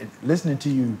listening to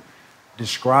you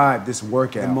describe this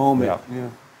workout. The moment.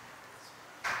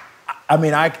 I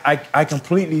mean, I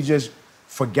completely just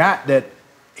forgot that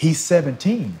he's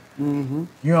 17. You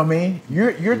know what I mean?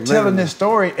 You're telling this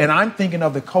story, and I'm thinking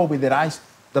of the Kobe the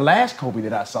last Kobe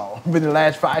that I saw within the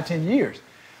last 5-10 years,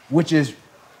 which is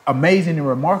amazing and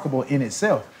remarkable in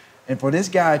itself. And for this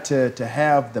guy to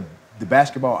have the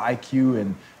basketball IQ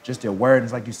and just the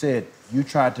awareness, like you said, you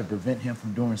tried to prevent him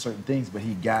from doing certain things, but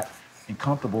he got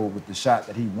comfortable with the shot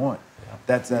that he wanted.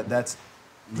 That's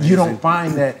you don't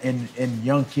find that in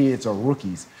young kids or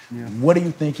rookies. What do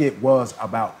you think it was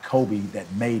about Kobe that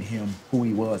made him who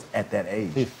he was at that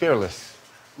age? He's fearless.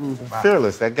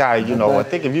 Fearless, that guy, you know. I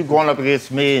think if you going up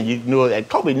against me and you knew it, and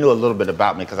Kobe knew a little bit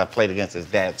about me because I played against his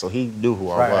dad, so he knew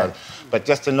who I was. But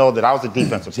just to know that I was a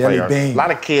defensive player, a lot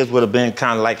of kids would have been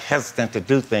kind of like hesitant to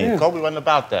do things. Kobe wasn't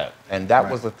about that. And that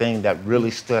was the thing that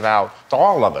really stood out to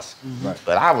all of us.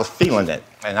 But I was feeling it,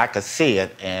 and I could see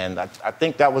it, and I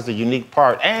think that was the unique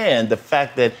part, and the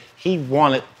fact that he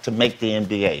wanted to make the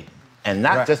NBA. And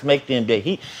not just make the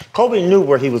NBA. Kobe knew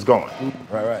where he was going.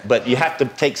 But you have to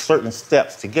take certain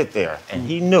steps to get there. And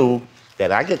he knew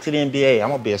that I get to the NBA, I'm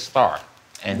going to be a star.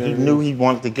 And he knew he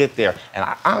wanted to get there. And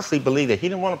I honestly believe that he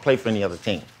didn't want to play for any other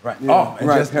team. We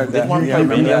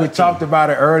talked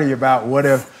about it earlier about what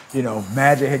if, you know,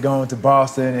 Magic had gone to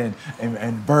Boston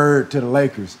and Bird to the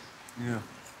Lakers.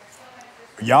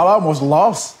 Y'all almost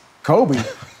lost Kobe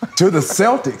to the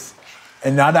Celtics.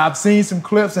 And now I've seen some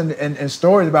clips and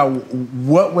stories about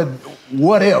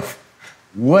what if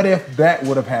that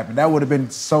would have happened. That would have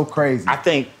been so crazy. I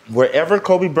think wherever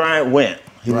Kobe Bryant went,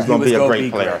 he was going to be a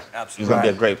great player. He was going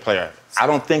to be a great player. I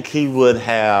don't think he would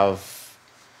have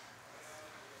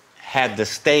had the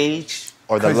stage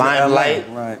or the 'Cause you're limelight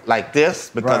LA, right. like this,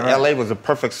 because Right. LA was a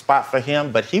perfect spot for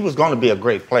him, but he was going to be a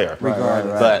great player.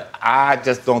 Regardless. But I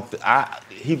just don't,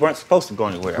 he weren't supposed to go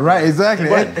anywhere. Right, exactly.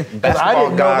 He wasn't. 'Cause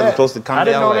Basketball guys were supposed to come I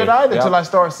didn't to know LA. that either Yep. until I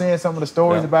started seeing some of the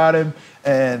stories Yep. about him,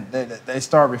 and they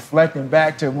start reflecting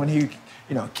back to when he,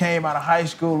 came out of high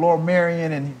school, Lord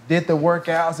Marion, and he did the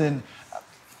workouts, and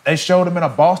they showed him in a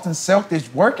Boston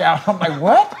Celtics workout. I'm like,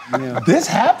 what? This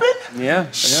happened? Yeah.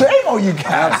 Shame on you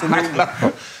guys.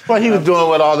 Absolutely. Well, he was doing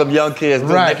what all them young kids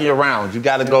do, Right. making your rounds. You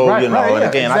got to go, Right, and right, yeah,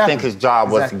 again, I think exactly. his job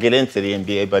was Exactly. to get into the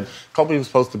NBA, but Kobe was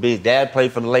supposed to be, his dad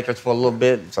played for the Lakers for a little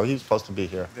bit, so he was supposed to be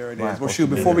here. There it Right, is. Well, supposed shoot,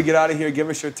 to be before we here. get out of here, give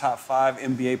us your top 5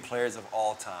 NBA players of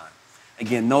all time.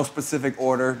 Again, no specific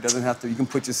order. Doesn't have to. You can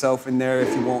put yourself in there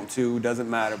if you want to. Doesn't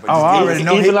matter. But Oh, just I give already us-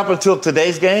 know Even up until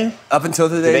today's game? up until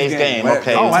today's game.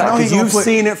 okay. Oh, I know Because he gonna you've put-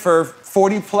 seen it for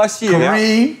 40+ years.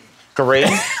 Kareem. Kareem,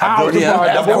 Oh, Abdul-Jabbar,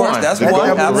 yeah, number of course, one. that's Number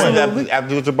one, Absolutely.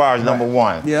 Abdul-Jabbar is number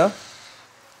one. Yeah.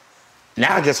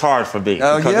 Now it gets hard for me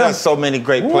Oh, because yeah. there's so many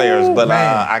great players, but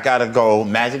man. I got to go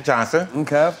Magic Johnson.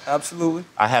 Okay. Absolutely.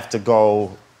 I have to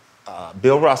go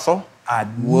Bill Russell. I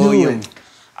William. knew it.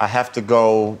 I have to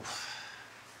go.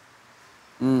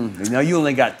 Now you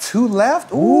only got 2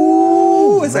 left.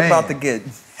 Ooh, it's man. about to get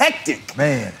hectic.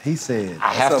 Man, he said.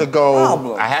 I have That's to a go.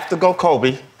 problem. I have to go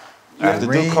Kobe. I have to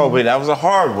do Kareem. Kobe. That was a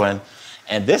hard one,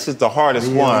 and this is the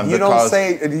hardest one You don't because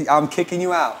say I'm kicking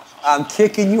you out. I'm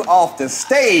kicking you off the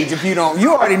stage if you don't.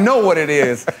 You already know what it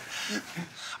is.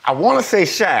 I want to say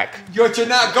Shaq, You're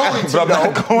not going but I'm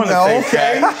not going to No, say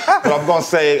okay. Shaq. But I'm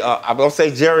going to say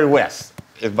Jerry West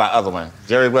is my other one.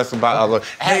 Jerry West is my other one.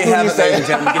 Hey, Who do have you it, say? ladies and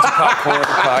gentlemen. Get your popcorn.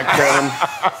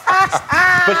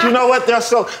 But you know what? They're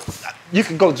so. You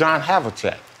can go John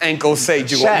Havlicek. Ain't gonna say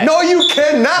Jewel. Shaq. No, you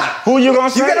cannot. Who you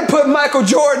gonna say? You gotta put Michael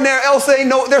Jordan there, else ain't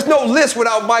no. There's no list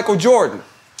without Michael Jordan.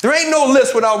 There ain't no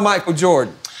list without Michael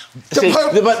Jordan. See,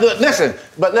 but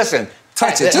listen.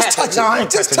 Touch it. Just touch it. No, I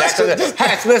ain't Just touching touch that. it.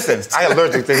 Hats, listen. I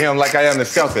allergic to him like I am the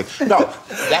Celtics. No,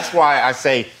 that's why I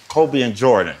say Kobe and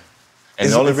Jordan.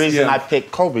 And the only reason I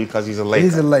picked Kobe because he's a Laker.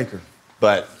 He's a Laker.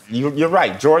 But you're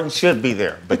right. Jordan should be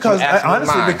there. But Because you asked me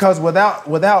honestly, mine. because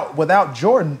without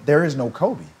Jordan, there is no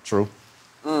Kobe. True.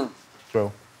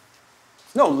 True.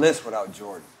 No list without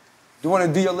Jordan. Do you want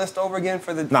to do your list over again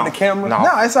for the No. camera? No.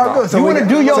 No, it's all No. good. So You we wanna got-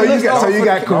 do your so list you got, so over you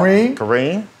got for- Kareem,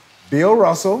 Kareem. Bill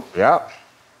Russell, Yep.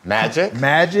 Magic.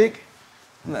 Magic,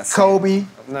 I'm not saying- Kobe,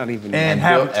 I'm not even.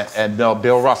 and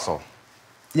Bill Russell.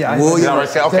 Yeah, William. You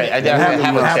already said, okay, and then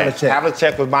Havlicek.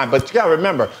 Havlicek was mine. But you got to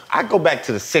remember, I go back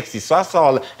to the 60s, so I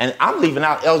saw, and I'm leaving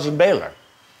out Elgin Baylor.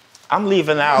 I'm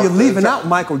leaving out. You're leaving out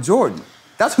Michael Jordan.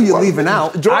 That's who you're leaving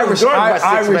out. Jordan's my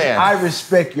sixth man. I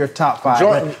respect your top 5.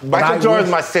 Jordan, but I Michael Jordan's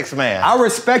wish- my sixth man. I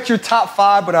respect your top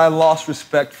 5, but I lost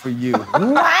respect for you.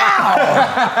 Wow.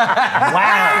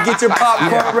 Get your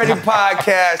Popcorn Ready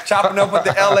podcast, chopping up with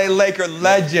the LA Laker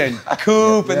legend,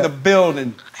 Coop in the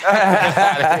building. Yo,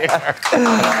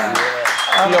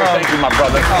 thank you, my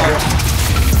brother.